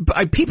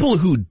people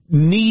who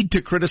need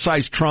to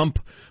criticize Trump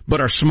but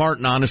are smart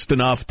and honest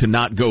enough to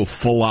not go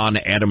full-on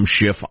Adam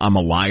Schiff, I'm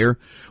a liar,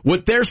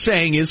 what they're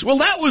saying is, well,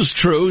 that was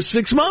true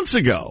 6 months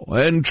ago,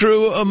 and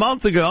true a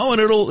month ago,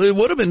 and it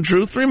would have been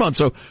true 3 months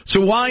ago.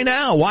 So why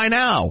now? Why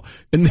now?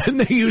 And then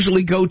they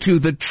usually go to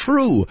the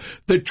true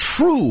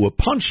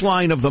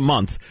punchline of the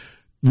month.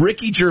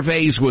 Ricky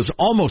Gervais was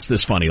almost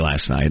this funny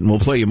last night, and we'll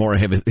play you more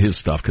of his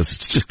stuff because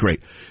it's just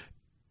great.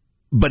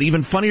 But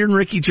even funnier than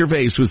Ricky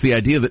Gervais was the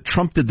idea that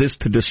Trump did this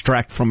to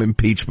distract from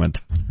impeachment.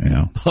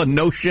 Yeah. A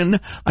notion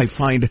I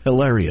find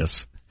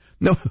hilarious.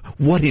 No,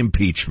 what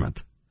impeachment?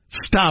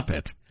 Stop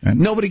it. And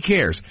nobody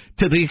cares.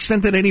 To the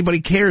extent that anybody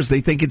cares,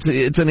 they think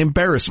it's an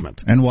embarrassment.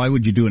 And why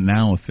would you do it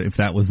now if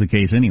that was the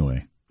case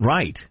anyway?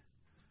 Right.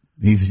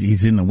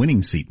 He's in the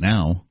winning seat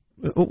now.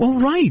 Well,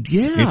 right,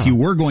 yeah. If you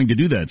were going to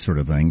do that sort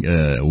of thing,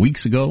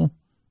 weeks ago,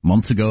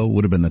 months ago,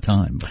 would have been the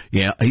time.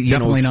 Yeah.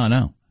 Definitely not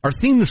now. Our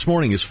theme this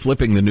morning is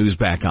flipping the news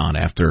back on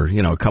after,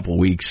 a couple of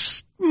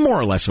weeks, more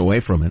or less,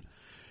 away from it.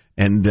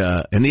 And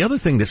the other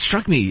thing that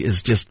struck me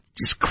is just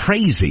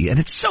crazy, and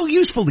it's so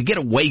useful to get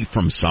away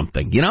from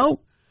something,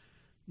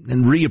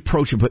 and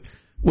reapproach it. But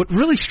what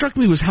really struck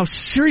me was how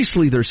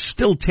seriously they're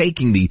still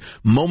taking the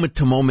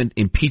moment-to-moment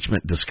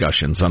impeachment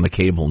discussions on the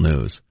cable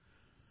news.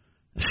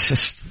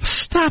 Just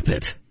stop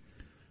it.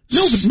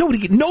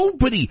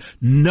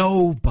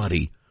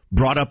 Nobody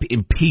brought up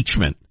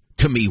impeachment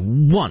to me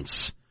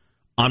once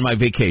on my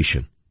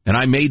vacation, and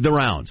I made the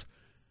rounds.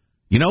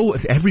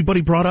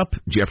 Everybody brought up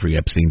Jeffrey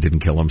Epstein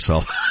didn't kill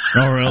himself.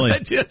 Oh, really?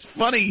 That's just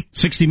funny.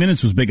 60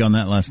 Minutes was big on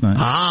that last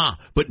night.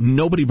 But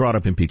nobody brought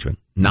up impeachment.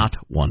 Not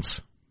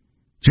once.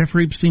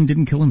 Jeffrey Epstein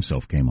didn't kill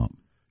himself came up.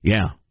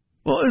 Yeah.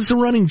 Well, it's a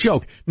running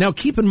joke. Now,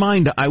 keep in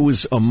mind, I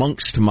was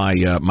amongst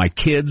my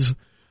kids,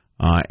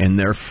 and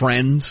their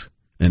friends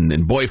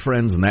and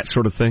boyfriends and that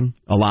sort of thing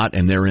a lot,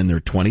 and they're in their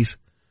 20s.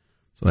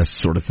 So that's the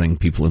sort of thing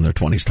people in their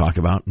 20s talk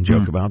about and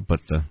joke about. But,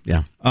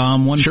 yeah.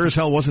 Sure as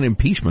hell wasn't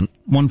impeachment.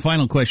 One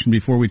final question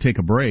before we take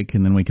a break,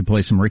 and then we can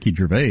play some Ricky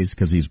Gervais,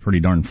 because he's pretty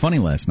darn funny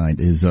last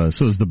night. Is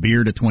the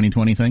beard a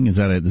 2020 thing? Is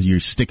that you're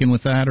sticking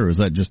with that, or is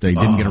that just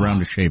didn't get around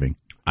to shaving?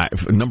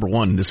 Number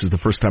one, this is the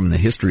first time in the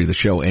history of the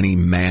show any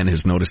man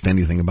has noticed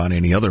anything about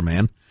any other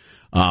man.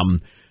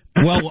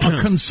 Well,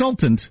 a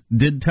consultant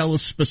did tell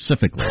us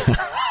specifically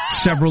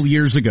several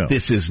years ago.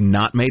 This is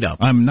not made up.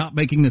 I'm not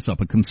making this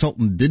up. A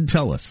consultant did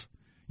tell us.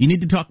 You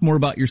need to talk more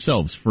about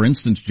yourselves. For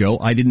instance, Joe,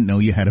 I didn't know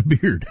you had a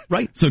beard.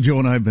 Right. So Joe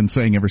and I have been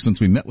saying ever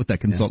since we met with that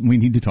consultant, we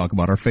need to talk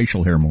about our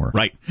facial hair more.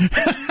 Right.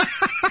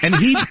 And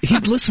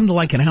he'd listened to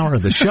like an hour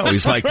of the show.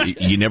 He's like,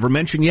 you never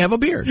mentioned you have a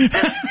beard.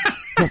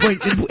 Wait,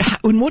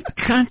 in what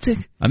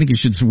context? I think you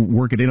should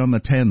work it in on the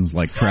 10s,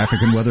 like traffic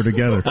and weather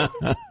together.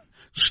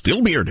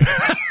 Still bearded.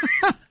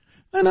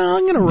 I know,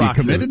 I'm going to rock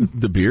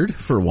the beard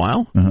for a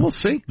while. We'll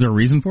see. Is there a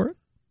reason for it?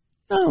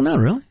 No, not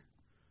really.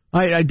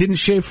 I didn't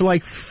shave for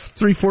like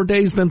 3-4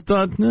 days, then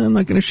thought, no, I'm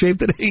not going to shave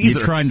today either.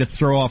 You trying to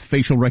throw off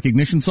facial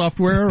recognition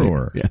software,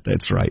 or? Yeah,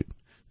 that's right.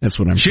 That's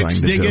what I'm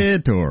trying to dig do.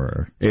 It,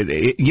 or?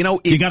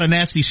 You got a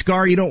nasty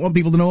scar you don't want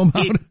people to know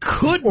about? It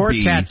could or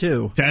be. Or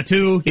tattoo.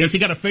 Tattoo. Yes, you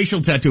got a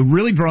facial tattoo.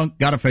 Really drunk,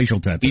 got a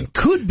facial tattoo. It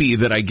could be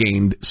that I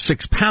gained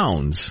 6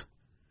 pounds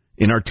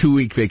in our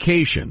 2-week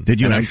vacation. Did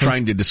you? And I'm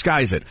trying to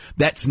disguise it.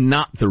 That's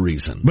not the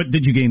reason. But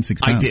did you gain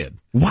 6 pounds? I did.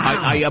 Wow.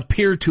 I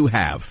appear to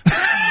have.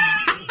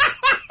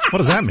 What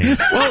does that mean?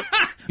 Well,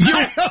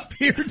 I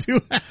appear to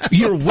have.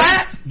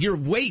 Your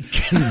weight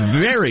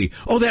can vary.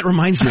 Oh, that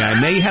reminds me. I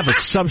may have a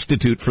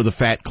substitute for the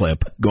fat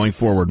clip going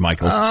forward,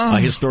 Michael. A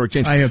historic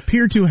change. I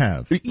appear to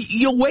have.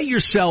 You'll weigh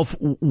yourself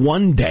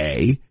one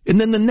day, and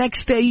then the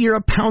next day you're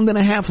 1.5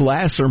 pounds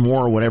less or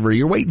more or whatever.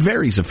 Your weight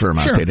varies a fair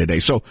amount day to day.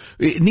 So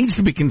it needs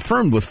to be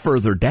confirmed with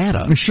further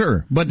data.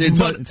 Sure, but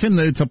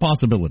it's a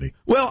possibility.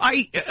 Well,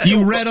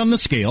 you read on the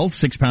scale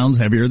 6 pounds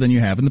heavier than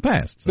you have in the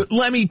past. So. But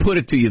let me put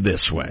it to you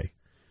this way.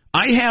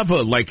 I have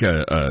a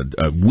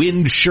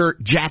wind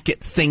shirt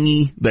jacket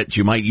thingy that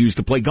you might use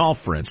to play golf,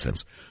 for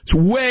instance. It's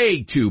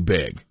way too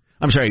big.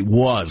 I'm sorry, it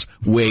was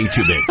way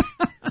too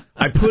big.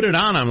 I put it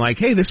on. I'm like,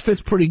 hey, this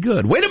fits pretty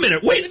good. Wait a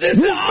minute. This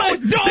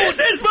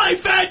is my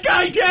fat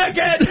guy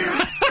jacket.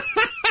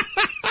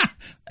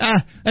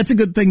 That's a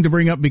good thing to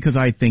bring up, because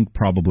I think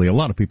probably a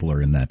lot of people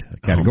are in that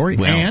category.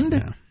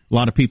 A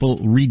lot of people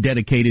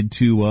rededicated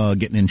to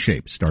getting in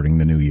shape starting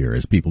the new year,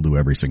 as people do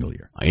every single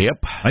year.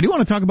 Yep. I do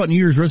want to talk about New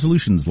Year's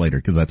resolutions later,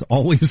 because that's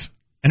always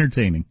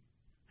entertaining.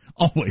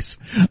 Always.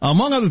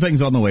 Among other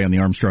things on the way on the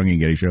Armstrong and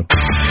Getty Show.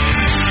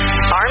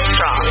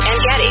 Armstrong and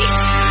Getty.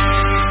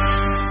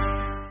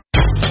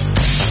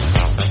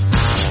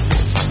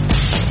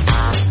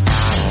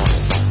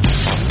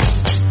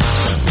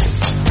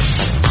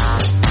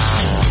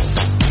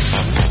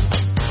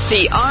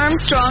 The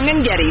Armstrong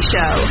and Getty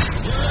Show.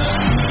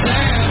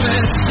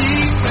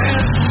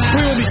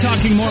 We will be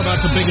talking more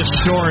about the biggest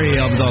story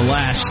of the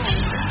last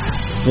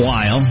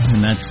while,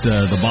 and that's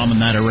the bombing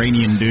that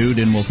Iranian dude.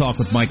 And we'll talk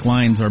with Mike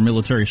Lyons, our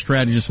military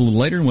strategist, a little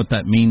later, and what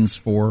that means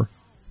for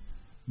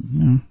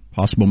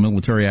possible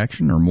military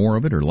action, or more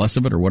of it, or less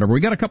of it, or whatever.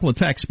 We got a couple of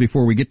texts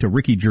before we get to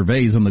Ricky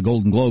Gervais on the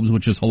Golden Globes,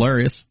 which is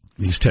hilarious.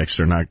 These texts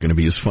are not going to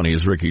be as funny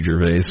as Ricky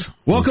Gervais.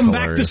 Welcome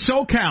back to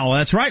SoCal.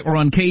 That's right. We're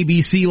on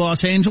KBC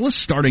Los Angeles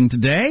starting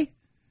today.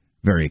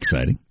 Very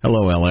exciting.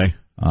 Hello, L.A.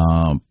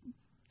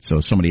 So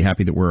somebody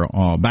happy that we're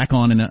back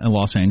on in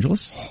Los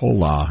Angeles.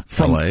 Hola,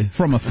 L.A.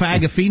 From a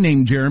Fagafee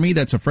named Jeremy.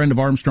 That's a friend of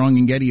Armstrong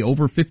and Getty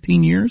over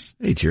 15 years.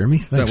 Hey, Jeremy.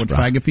 Is that what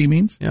Fagafee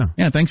means? Yeah.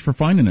 Yeah, thanks for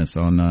finding us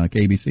on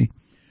KBC.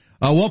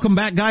 Welcome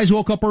back, guys.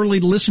 Woke up early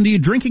to listen to you,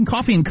 drinking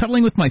coffee and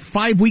cuddling with my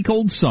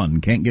 5-week-old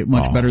son. Can't get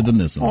much better than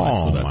this in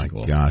life. So that's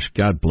cool. Gosh.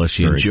 God bless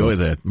you. Very enjoy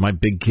cool. that. My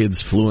big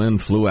kids flew in,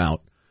 flew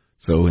out.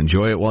 So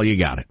enjoy it while you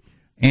got it.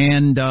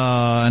 And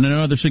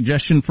another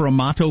suggestion for a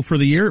motto for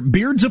the year: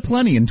 beards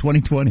aplenty in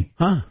 2020.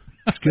 Huh.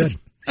 That's good.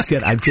 That's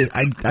good.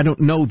 I don't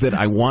know that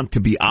I want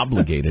to be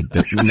obligated.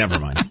 Never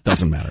mind.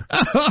 Doesn't matter.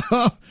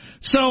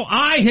 So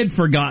I had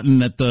forgotten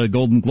that the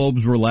Golden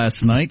Globes were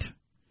last night,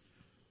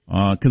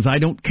 because I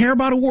don't care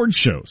about award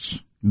shows.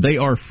 They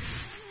are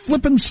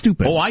flippin'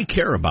 stupid. Oh, I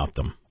care about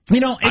them.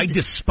 I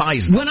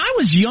despise them. When I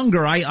was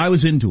younger, I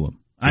was into them.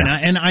 Yeah.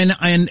 And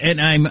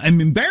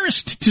I'm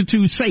embarrassed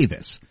to say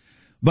this.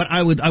 But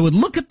I would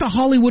look at the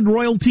Hollywood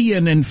royalty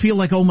and feel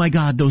like, oh my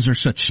God, those are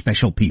such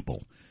special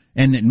people.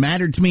 And it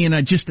mattered to me, and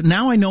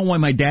now I know why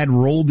my dad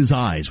rolled his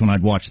eyes when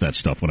I'd watch that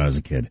stuff when I was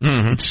a kid.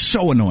 Mm-hmm. It's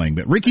so annoying.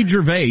 But Ricky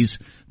Gervais,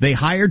 they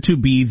hired to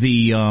be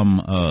the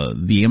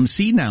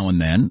MC now and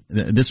then.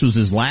 This was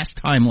his last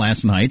time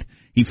last night.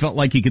 He felt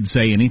like he could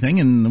say anything,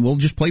 and we'll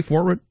just play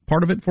forward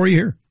part of it for you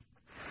here.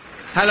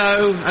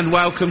 Hello and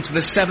welcome to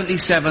the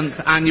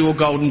 77th Annual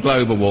Golden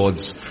Globe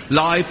Awards,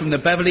 live from the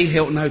Beverly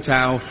Hilton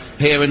Hotel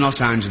here in Los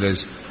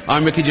Angeles.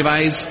 I'm Ricky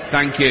Gervais.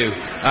 Thank you.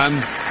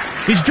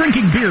 He's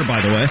drinking beer,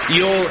 by the way.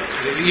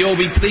 You'll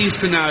be pleased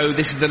to know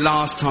this is the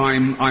last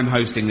time I'm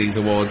hosting these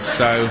awards,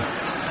 so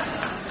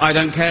I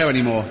don't care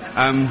anymore.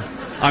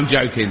 I'm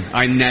joking.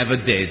 I never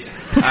did.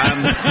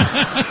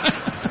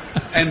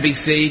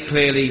 NBC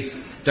clearly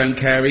don't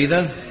care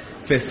either.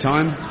 5th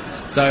time.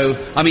 So,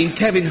 I mean,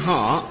 Kevin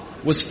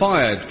Hart was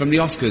fired from the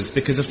Oscars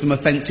because of some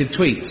offensive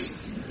tweets.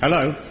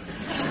 Hello?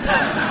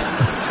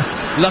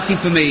 Lucky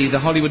for me, the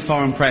Hollywood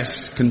Foreign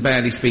Press can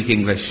barely speak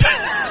English.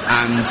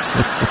 And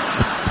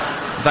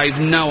they've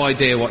no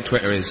idea what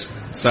Twitter is.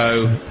 So,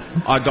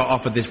 I got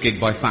offered this gig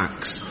by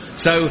fax.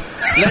 So,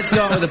 let's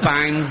go out with a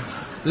bang.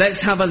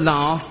 Let's have a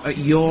laugh at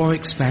your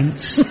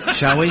expense,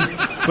 shall we?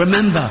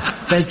 Remember,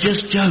 they're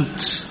just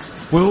jokes.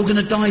 We're all going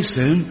to die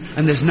soon,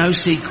 and there's no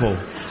sequel.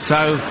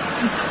 So,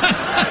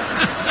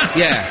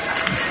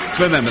 yeah,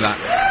 remember that.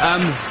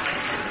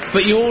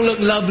 But you all look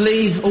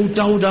lovely, all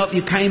dolled up.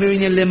 You came here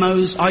in your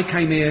limos. I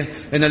came here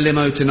in a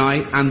limo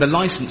tonight, and the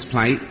license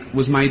plate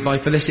was made by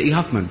Felicity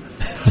Huffman.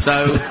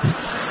 So,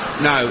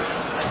 no,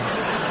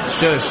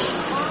 shush.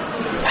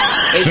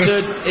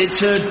 It's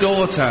her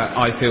daughter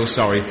I feel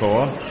sorry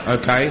for,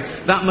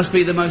 okay? That must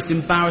be the most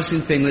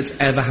embarrassing thing that's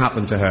ever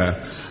happened to her.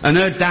 And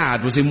her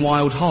dad was in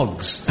Wild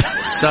Hogs.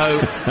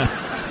 So,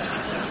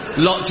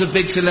 lots of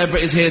big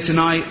celebrities here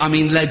tonight. I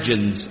mean,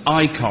 legends,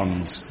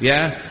 icons,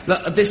 yeah?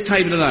 Look, at this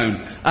table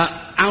alone,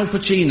 Al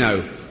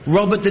Pacino,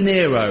 Robert De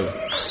Niro.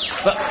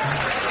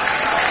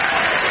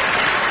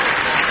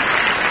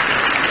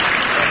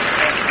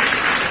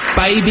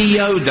 Baby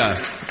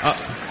Yoda.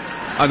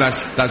 Oh,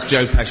 that's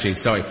Joe Pesci,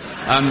 sorry.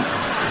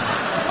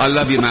 I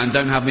love you, man,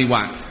 don't have me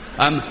whacked.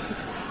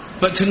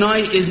 But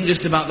tonight isn't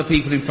just about the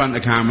people in front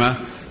of the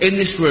camera. In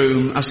this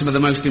room are some of the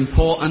most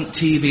important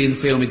TV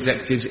and film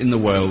executives in the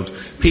world.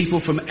 People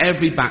from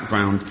every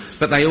background,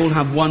 but they all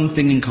have one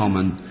thing in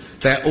common.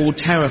 They're all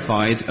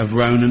terrified of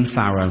Ronan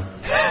Farrow.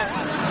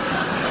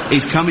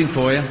 He's coming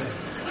for you.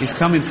 He's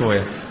coming for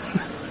you.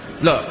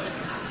 Look,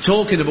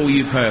 talking of all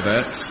you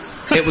perverts,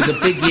 it was a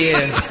big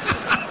year...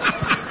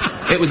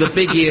 It was a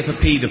big year for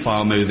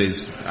paedophile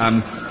movies.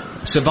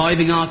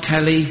 Surviving R.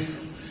 Kelly,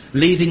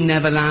 Leaving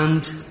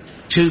Neverland,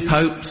 Two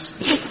Popes.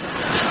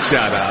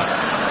 Shut up.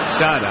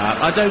 Shut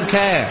up. I don't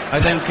care. I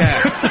don't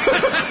care.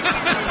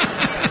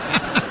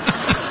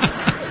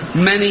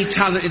 Many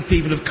talented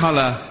people of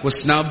colour were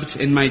snubbed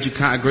in major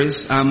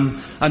categories.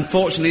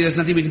 Unfortunately, there's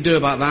nothing we can do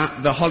about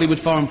that. The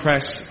Hollywood Foreign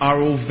Press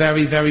are all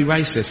very, very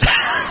racist.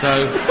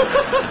 So,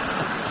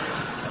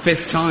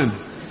 5th time.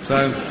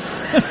 So...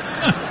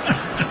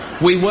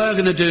 We were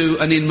going to do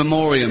an in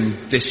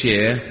memoriam this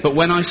year, but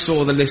when I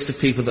saw the list of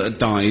people that had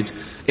died,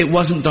 it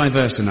wasn't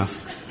diverse enough.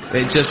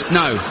 It just,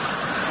 no.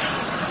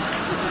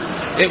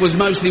 It was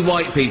mostly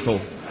white people,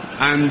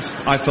 and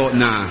I thought,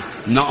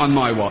 nah, not on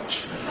my watch.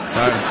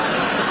 So,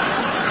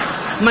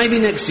 maybe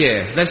next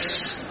year.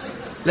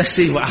 Let's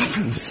see what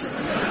happens.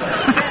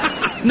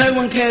 No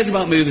one cares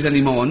about movies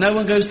anymore. No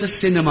one goes to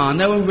cinema.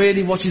 No one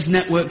really watches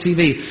network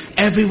TV.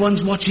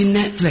 Everyone's watching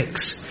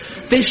Netflix.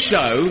 This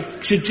show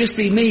should just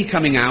be me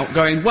coming out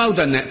going, well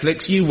done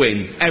Netflix, you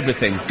win,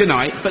 everything, good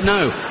night. But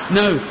no,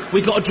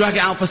 we've got to drag it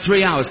out for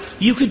 3 hours.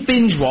 You could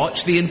binge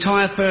watch the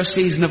entire first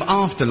season of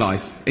Afterlife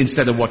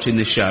instead of watching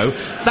this show.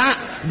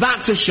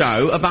 That's a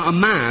show about a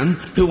man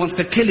who wants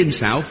to kill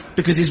himself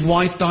because his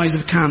wife dies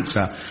of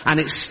cancer, and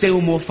it's still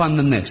more fun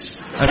than this,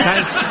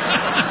 okay?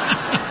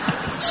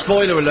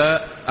 Spoiler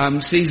alert,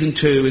 season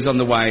 2 is on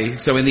the way,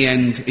 so in the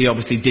end he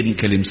obviously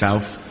didn't kill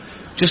himself,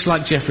 just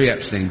like Jeffrey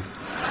Epstein.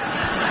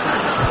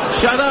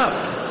 Shut up!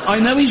 I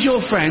know he's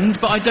your friend,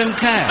 but I don't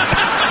care.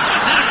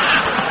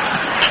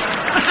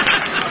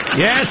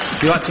 Yes!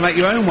 You had to make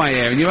your own way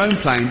here in your own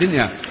plane, didn't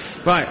you?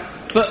 Right.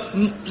 But,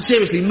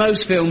 seriously,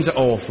 most films are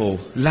awful.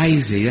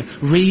 Lazy.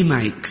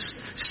 Remakes.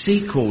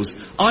 Sequels.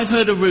 I've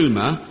heard a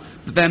rumour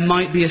that there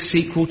might be a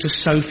sequel to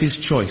Sophie's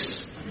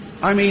Choice.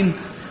 I mean,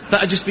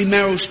 that'd just be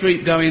Meryl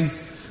Streep going,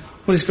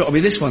 well, it's got to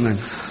be this one then.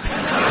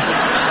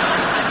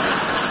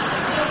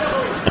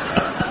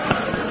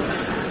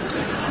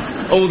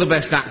 All the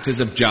best actors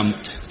have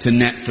jumped to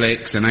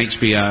Netflix and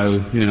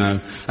HBO, you know.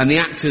 And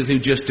the actors who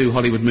just do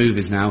Hollywood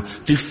movies now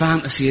do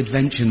fantasy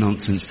adventure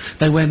nonsense.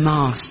 They wear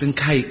masks and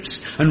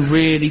capes and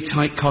really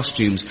tight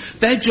costumes.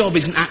 Their job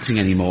isn't acting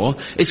anymore.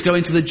 It's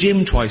going to the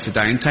gym twice a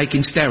day and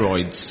taking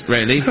steroids,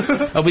 really.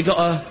 Have we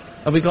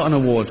got an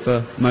award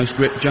for most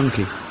ripped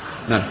junkie?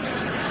 No.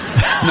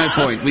 No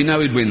point. We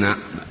know he'd win that.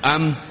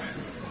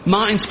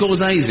 Martin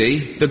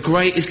Scorsese, the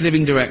greatest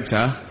living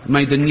director,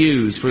 made the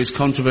news for his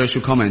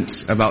controversial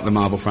comments about the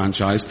Marvel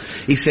franchise.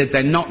 He said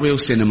they're not real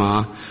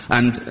cinema,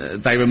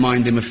 and they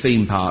remind him of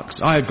theme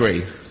parks. I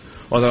agree.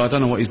 Although I don't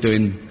know what he's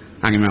doing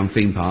hanging around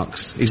theme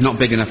parks. He's not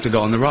big enough to go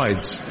on the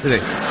rides, is he?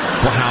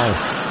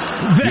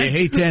 Wow. You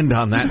hate to end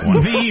on that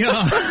one.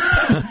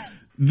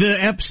 The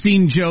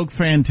Epstein joke,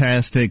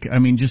 fantastic. I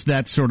mean, just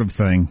that sort of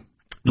thing.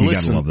 You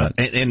gotta love that.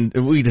 And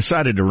we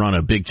decided to run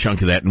a big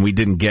chunk of that, and we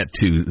didn't get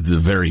to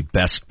the very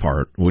best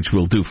part, which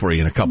we'll do for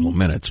you in a couple of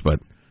minutes, but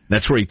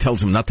that's where he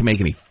tells him not to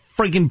make any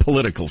friggin'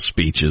 political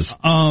speeches.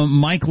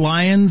 Mike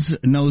Lyons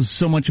knows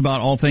so much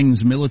about all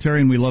things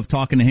military, and we love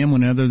talking to him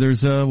whenever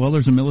there's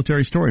a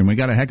military story. And we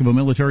got a heck of a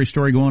military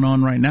story going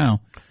on right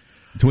now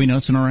between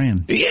us and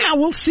Iran. Yeah,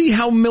 we'll see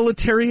how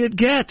military it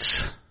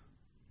gets.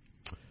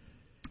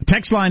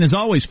 Text line, as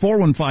always,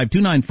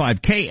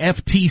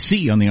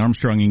 415-295-KFTC on the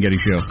Armstrong and Getty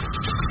Show.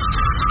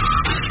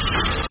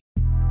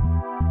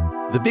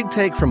 The Big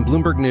Take from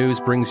Bloomberg News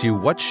brings you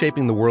what's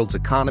shaping the world's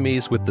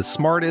economies with the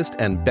smartest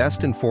and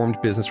best-informed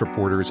business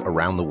reporters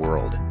around the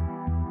world.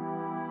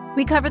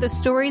 We cover the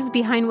stories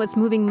behind what's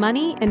moving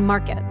money and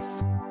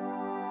markets,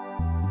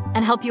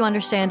 and help you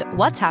understand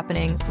what's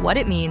happening, what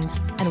it means,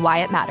 and why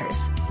it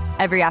matters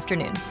every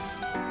afternoon.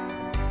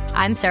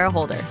 I'm Sarah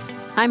Holder.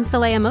 I'm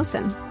Saleha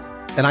Mohsin.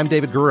 And I'm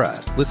David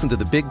Gura. Listen to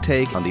The Big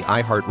Take on the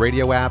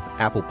iHeartRadio app,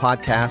 Apple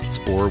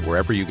Podcasts, or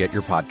wherever you get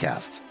your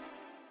podcasts.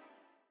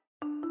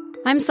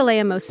 I'm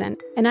Saleha Mohsin,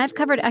 and I've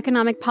covered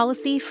economic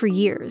policy for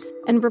years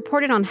and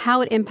reported on how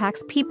it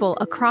impacts people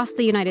across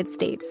the United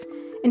States.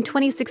 In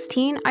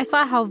 2016, I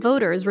saw how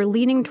voters were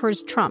leaning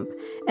towards Trump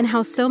and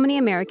how so many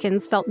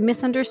Americans felt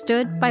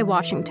misunderstood by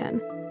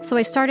Washington. So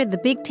I started The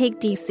Big Take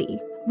DC.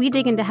 We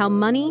dig into how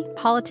money,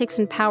 politics,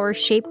 and power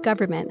shape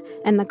government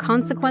and the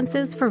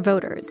consequences for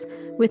voters.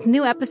 With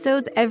new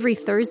episodes every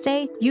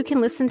Thursday, you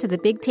can listen to The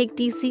Big Take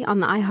DC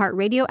on the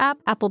iHeartRadio app,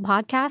 Apple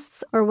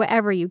Podcasts, or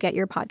wherever you get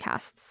your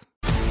podcasts.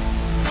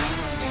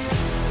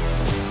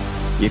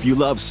 If you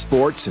love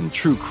sports and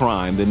true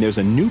crime, then there's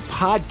a new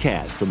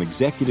podcast from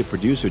executive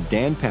producer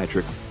Dan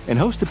Patrick and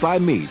hosted by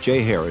me,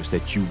 Jay Harris,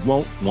 that you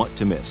won't want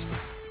to miss.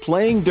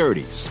 Playing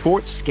Dirty: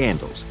 Sports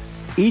Scandals.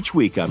 Each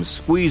week, I'm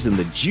squeezing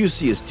the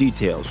juiciest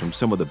details from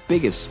some of the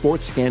biggest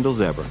sports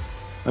scandals ever.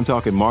 I'm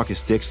talking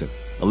Marcus Dixon,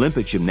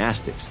 Olympic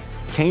gymnastics,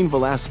 Cain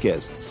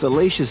Velasquez,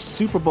 salacious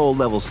Super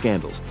Bowl-level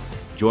scandals.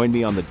 Join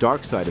me on the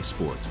dark side of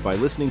sports by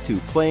listening to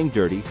Playing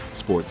Dirty: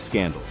 Sports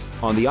Scandals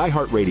on the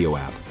iHeartRadio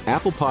app,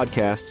 Apple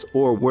Podcasts,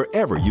 or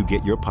wherever you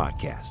get your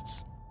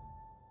podcasts.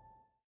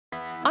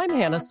 I'm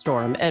Hannah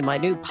Storm, and my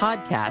new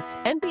podcast,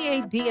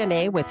 NBA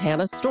DNA with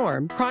Hannah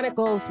Storm,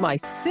 chronicles my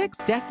 6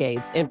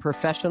 decades in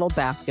professional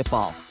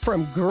basketball.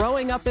 From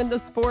growing up in the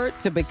sport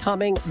to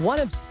becoming one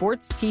of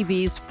sports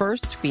TV's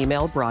first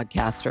female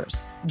broadcasters.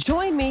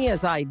 Join me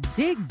as I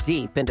dig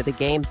deep into the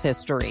game's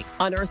history,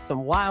 unearth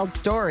some wild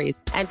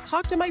stories, and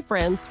talk to my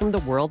friends from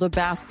the world of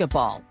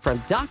basketball,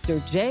 from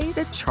Dr. J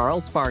to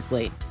Charles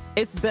Barkley.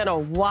 It's been a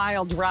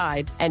wild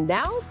ride, and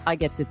now I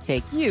get to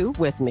take you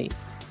with me.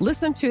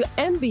 Listen to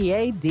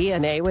NBA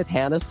DNA with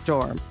Hannah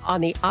Storm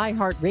on the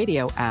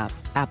iHeartRadio app,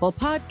 Apple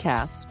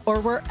Podcasts, or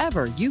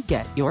wherever you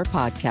get your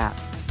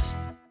podcasts.